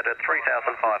 Clouds scattered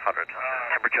 3,500.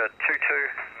 Temperature 22,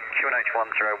 QNH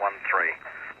 1013.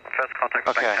 First contact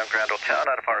with Bankstown ground or tower.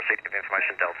 Notify receipt of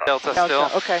information Delta. Delta still.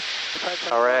 Okay.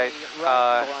 All right.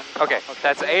 Okay,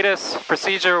 that's ATIS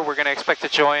procedure. We're going to expect to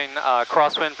join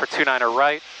crosswind for 29er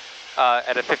right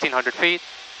at 1,500 feet.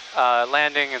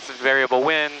 Landing is variable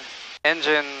wind.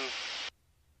 Engine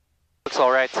looks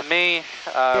all right to me.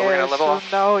 We're going to level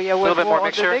off. No, yeah, a little bit more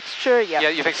mixture. Yeah,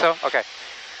 you think so? Okay.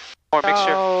 More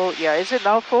mixture. Oh, yeah. Is it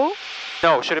now full?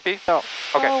 No, should it be? No.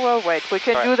 Okay. Oh, well, wait. We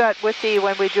can do that with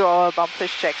when we do our bump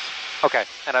fish checks. Okay,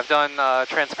 and I've done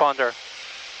transponder.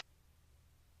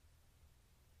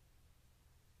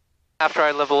 After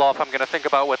I level off, I'm going to think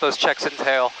about what those checks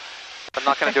entail. I'm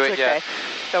not going to do it yet.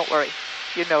 Don't worry.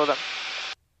 You know them.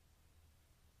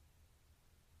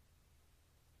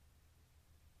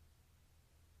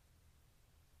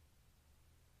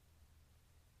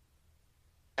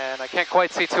 And I can't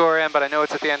quite see TWRN, but I know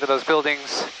it's at the end of those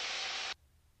buildings.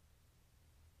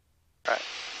 All right.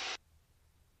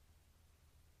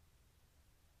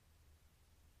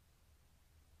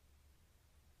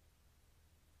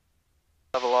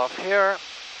 Level off here.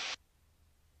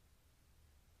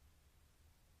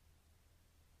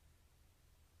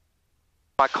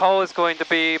 My call is going to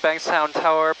be Bankstown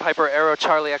Tower, Piper Aero,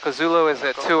 Charlie Echo Zulu is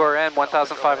at TWRN,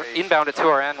 1,500, inbound at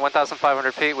TWRN,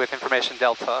 1,500 feet with information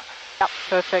Delta. Yep,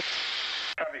 perfect.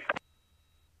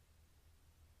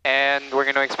 And we're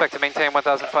going to expect to maintain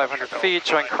 1,500 feet,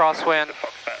 join crosswind,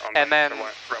 and then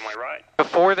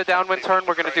before the downwind turn,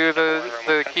 we're going to do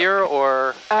the gear,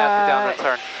 or at the downwind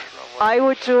turn? I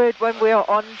would do it when we are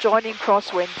on joining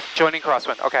crosswind. Joining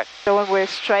crosswind, okay. So when we're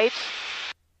straight.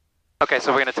 Okay,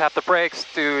 so we're going to tap the brakes,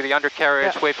 do the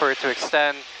undercarriage, wait for it to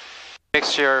extend,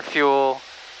 mixture, fuel,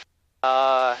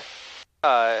 sorry,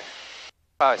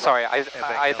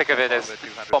 I think of it as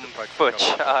bump butch.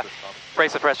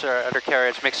 Brace of pressure,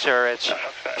 undercarriage, mixture,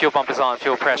 fuel pump is on,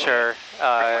 fuel pressure,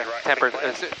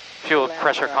 fuel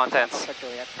pressure contents.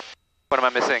 What am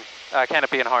I missing?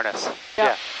 Canopy and harness.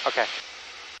 Yeah, okay.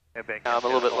 I'm a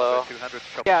little bit low.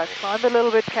 Yeah, climb a little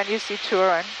bit. Can you see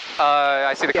TWRN?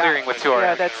 I see the clearing with TWRN.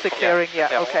 Yeah, that's the clearing,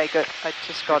 yeah. Okay, good. I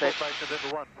just got it.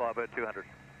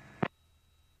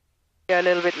 Yeah, a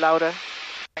little bit louder.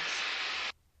 Thanks.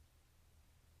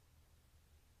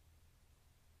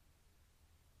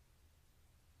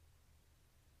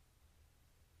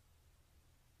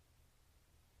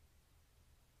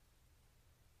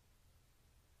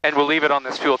 And we'll leave it on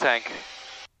this fuel tank,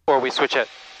 or we switch it.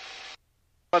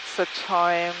 What's the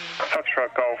time?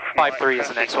 Foxtrot Golf. 5-3 is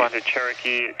the next one.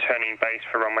 Cherokee turning base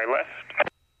for runway left.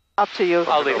 Up to you.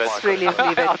 I'll leave it. It's really leave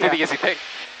it. I'll do the easy thing.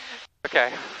 Okay.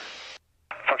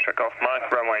 Foxtrot Golf Mike,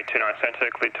 runway 29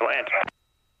 center, cleared to land.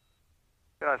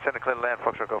 29 center, cleared to land,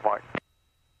 Foxtrot Golf Mike.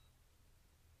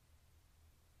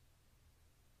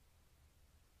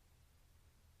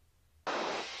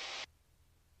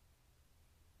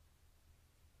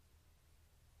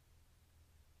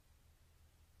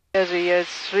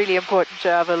 It's really important to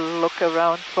have a look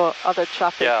around for other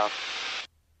traffic. Yeah.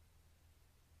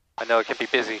 I know it can be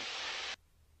busy.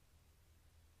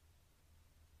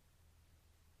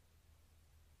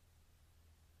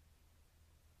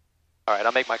 All right,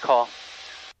 I'll make my call.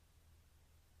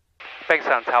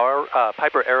 Bankstown Tower,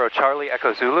 Piper Aero Charlie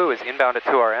Echo Zulu is inbound at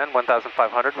 2RN,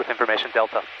 1,500 with information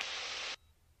Delta.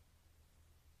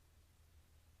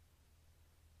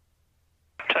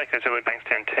 Echo Zulu,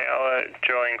 Bankstown Tower,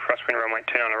 join crosswind runway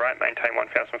 29 right, maintain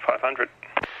 1,500.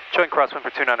 Join crosswind for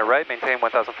 29 right, maintain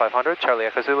 1,500, Charlie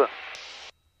Echo Zulu.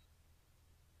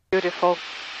 Beautiful.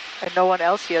 And no one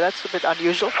else here, that's a bit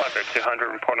unusual.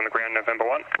 5-200, report on the ground, November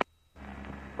 1.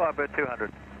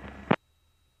 5-200.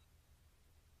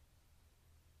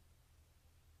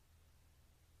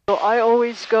 So I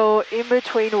always go in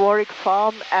between Warwick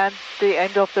Farm and the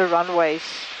end of the runways.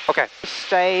 Okay.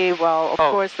 Stay, well, of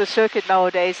course, the circuit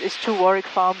nowadays is to Warwick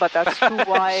Farm, but that's too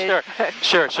wide.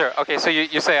 Sure. Okay, so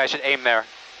you say I should aim there.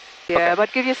 Yeah, okay.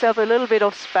 But give yourself a little bit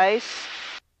of space.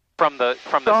 From the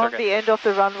circuit? the end of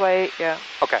the runway, yeah.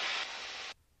 Okay.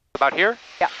 About here?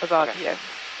 Yeah, about here.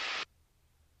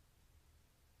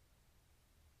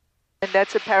 And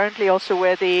that's apparently also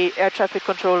where the air traffic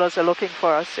controllers are looking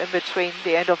for us, in between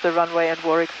the end of the runway and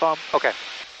Warwick Farm. Okay.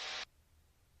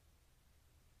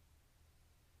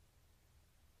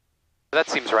 That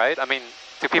seems right. I mean,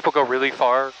 do people go really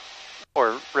far,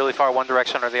 or really far one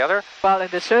direction or the other? Well, in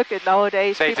the circuit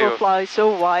nowadays, people fly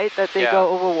so wide that they go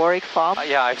over Warwick Farm.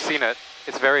 Yeah, I've seen it.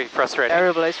 It's very frustrating.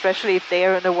 Terrible, especially if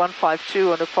they're in a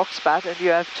 152 on a Foxbat and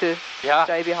you have to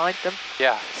stay behind them.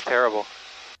 Yeah, it's terrible.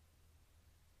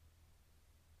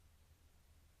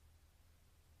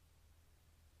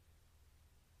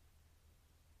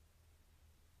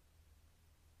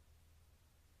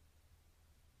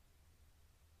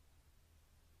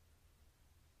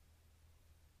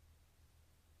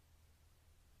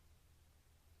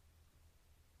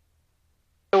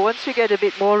 once you get a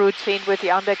bit more routine with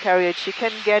the undercarriage, you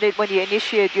can get it when you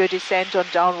initiate your descent on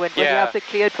downwind, when you have the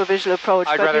cleared for visual approach.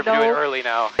 I'd rather do it early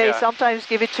now. They sometimes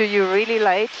give it to you really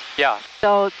late. Yeah.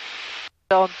 So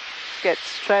don't get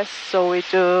stressed. So we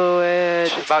do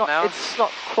it. It's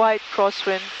not quite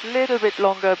crosswind, a little bit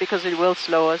longer because it will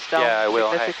slow us down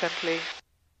significantly. Hey.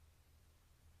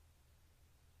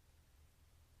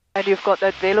 And you've got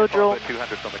that velodrome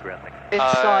 200 on the ground.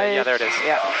 inside. Yeah, there it is.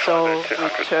 Yeah, so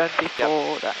we turn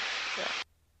before that. Yeah.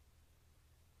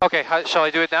 Okay, shall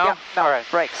I do it now? Yeah, no, all right.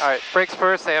 Brakes. All right, brakes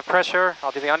first, they have pressure.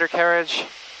 I'll do the undercarriage.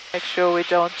 Make sure we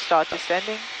don't start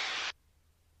descending.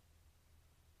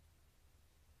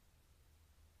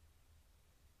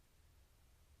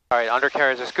 All right,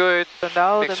 undercarriage is good. So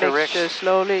now the mixture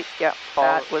slowly,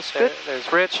 that was good.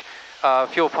 There's Rich.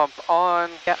 Fuel pump on.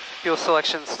 Yeah. Fuel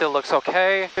selection still looks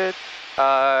okay. Good.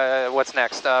 What's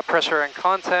next? Pressure and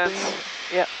contents.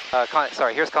 Yeah.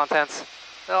 Sorry, here's contents.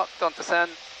 No, don't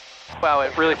descend. Wow,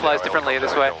 it really flies differently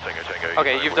this way.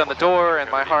 Okay, you've done the door,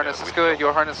 and my harness is good.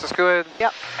 Your harness is good.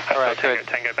 Yep. All right, good.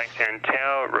 Tango Bankstown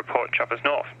Tower, report choppers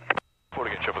north.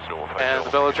 Reporting at choppers north. And the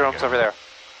velodrome's over there.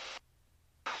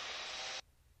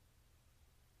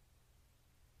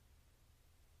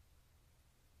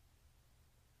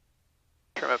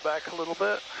 Trim it back a little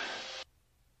bit.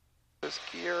 This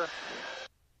gear.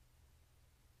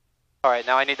 All right,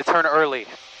 now I need to turn early.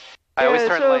 I always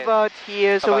turn late. About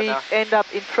here, so we end up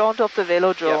in front of the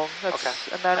velodrome. Yep. Okay.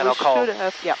 And then we should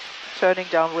have, turning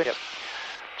downwind. Yep.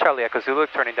 Charlie Echo Zulu,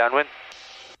 turning downwind.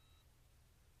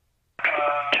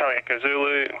 Charlie Echo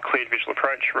Zulu, cleared visual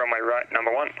approach, runway right,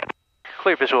 number 1.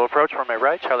 Clear visual approach, runway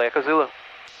right, Charlie Echo Zulu.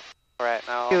 All right,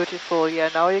 now. Beautiful, yeah,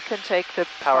 now you can take the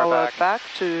power back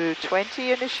to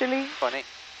 20 initially. 20.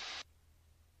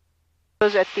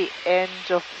 Because at the end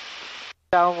of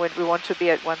downwind, we want to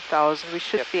be at 1000. We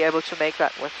should be able to make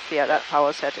that with that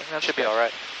power setting. That should be all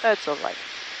right. That's all right.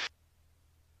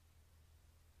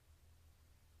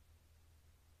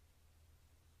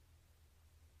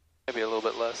 Maybe a little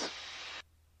bit less.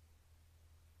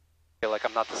 I feel like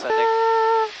I'm not descending.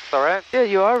 It's all right? Yeah,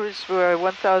 you are. We're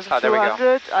 1200. There we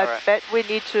go. I bet we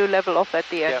need to level off at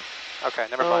the end. Yep. Okay,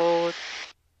 never mind.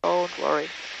 Don't worry.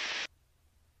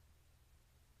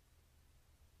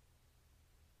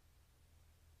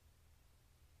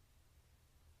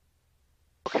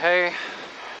 Okay.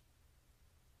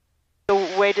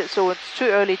 So it's too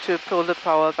early to pull the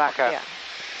power back. Okay. Yeah.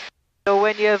 So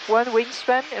when you have one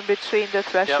wingspan in between the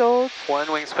thresholds. One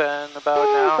wingspan about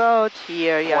now. About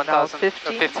here, now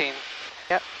 15. 15.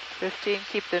 Yep, 15,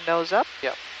 keep the nose up.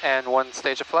 Yep, and one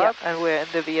stage of flap. Yep, and we're in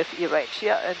the VFE range,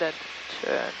 and then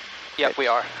turn. Yep, we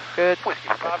are. Good. Whiskey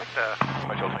Hotel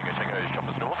Tango,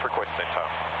 choppers north, request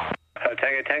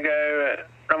center. Tango,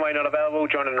 runway not available,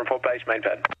 join and report base main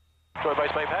pad. Join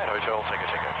base main pad, Hotel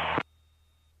Tango.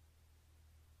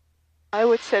 I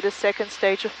would set a second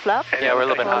stage of flap. Yeah, we're a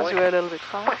little bit high. We're a little bit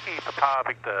high. Whiskey Papa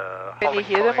Victor. Can you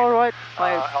hear them all right?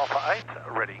 Alpha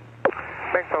 8, ready.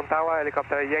 Bankstown Tower,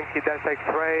 helicopter Yankee Delta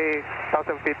X-ray,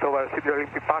 1000 feet over Sydney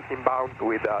Olympic Park, inbound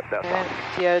with Delta.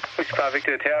 And Whiskey Papa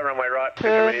Victor Tower, runway right.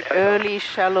 Turn early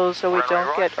shallow so we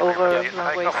don't get over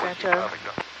runway center.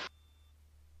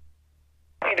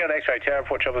 Yankee Delta X-ray Tower,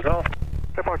 report choppers north.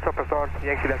 Report choppers north,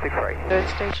 Yankee Delta X-ray. Third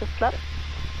stage of flap.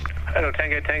 Hello,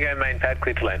 Tango, main pad,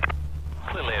 clear to land.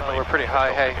 We're pretty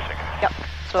high, hey. Yep,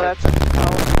 so that's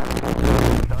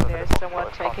how there's someone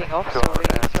taking off, so we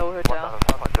slow her down.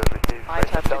 Might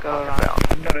have to go around.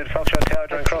 Got Foxtrot Tower,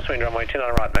 join crosswind, runway 2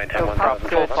 on right, maintain 1000.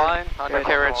 Full fine,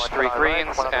 undercarriage, 3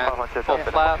 greens, and full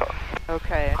flap.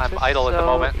 Okay. I'm idle at the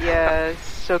moment. Yeah,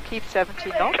 so keep 70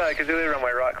 knots. Charlie Kazulu,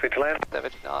 runway right, clear to land.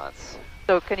 70 knots.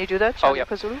 So can you do that, Charlie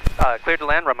Kazulu? Clear to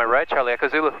land, runway right, Charlie Echo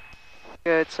Zulu.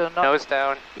 Good, so nose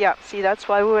down. Yeah, see, that's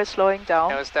why we were slowing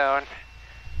down. Nose down.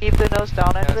 Keep the nose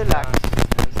down and relax.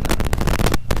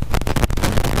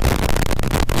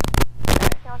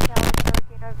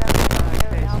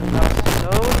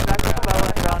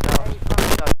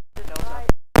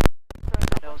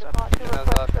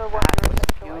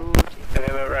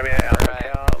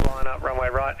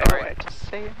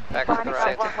 Back to the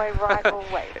right. One-way right or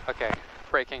wait. Okay,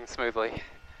 braking smoothly.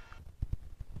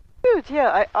 Good,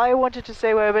 yeah, I wanted to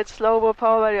say we're a bit slow, but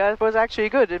power it was actually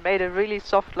good. It made a really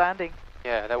soft landing.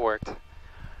 Yeah, that worked.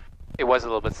 It was a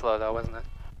little bit slow though, wasn't it?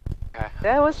 Okay.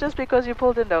 That was just because you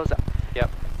pulled the nose up. Yep.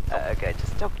 Okay,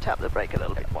 just tap the brake a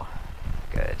little bit more.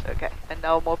 Good, okay. And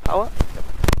now more power. Yep.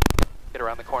 Get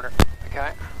around the corner.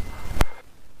 Okay.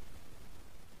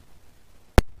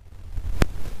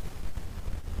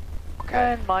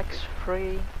 Okay. And mic's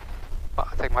free. I'll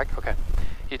take mic, okay.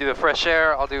 You do the fresh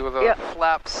air, I'll do the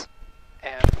flaps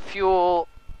and fuel.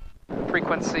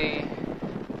 frequency,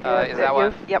 is that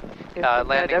one? Yep.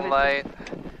 Landing light.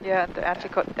 Yeah, the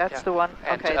anti-code, that's the one.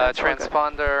 And okay,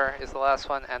 transponder is the last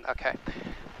one, and okay.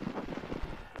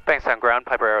 Bankstown ground,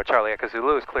 Piper Arrow, Charlie Echo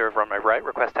Zulu is clear of runway right.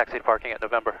 Request taxi to parking at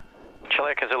November.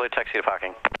 Charlie Echo Zulu, taxi to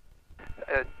parking.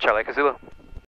 Charlie Echo Zulu.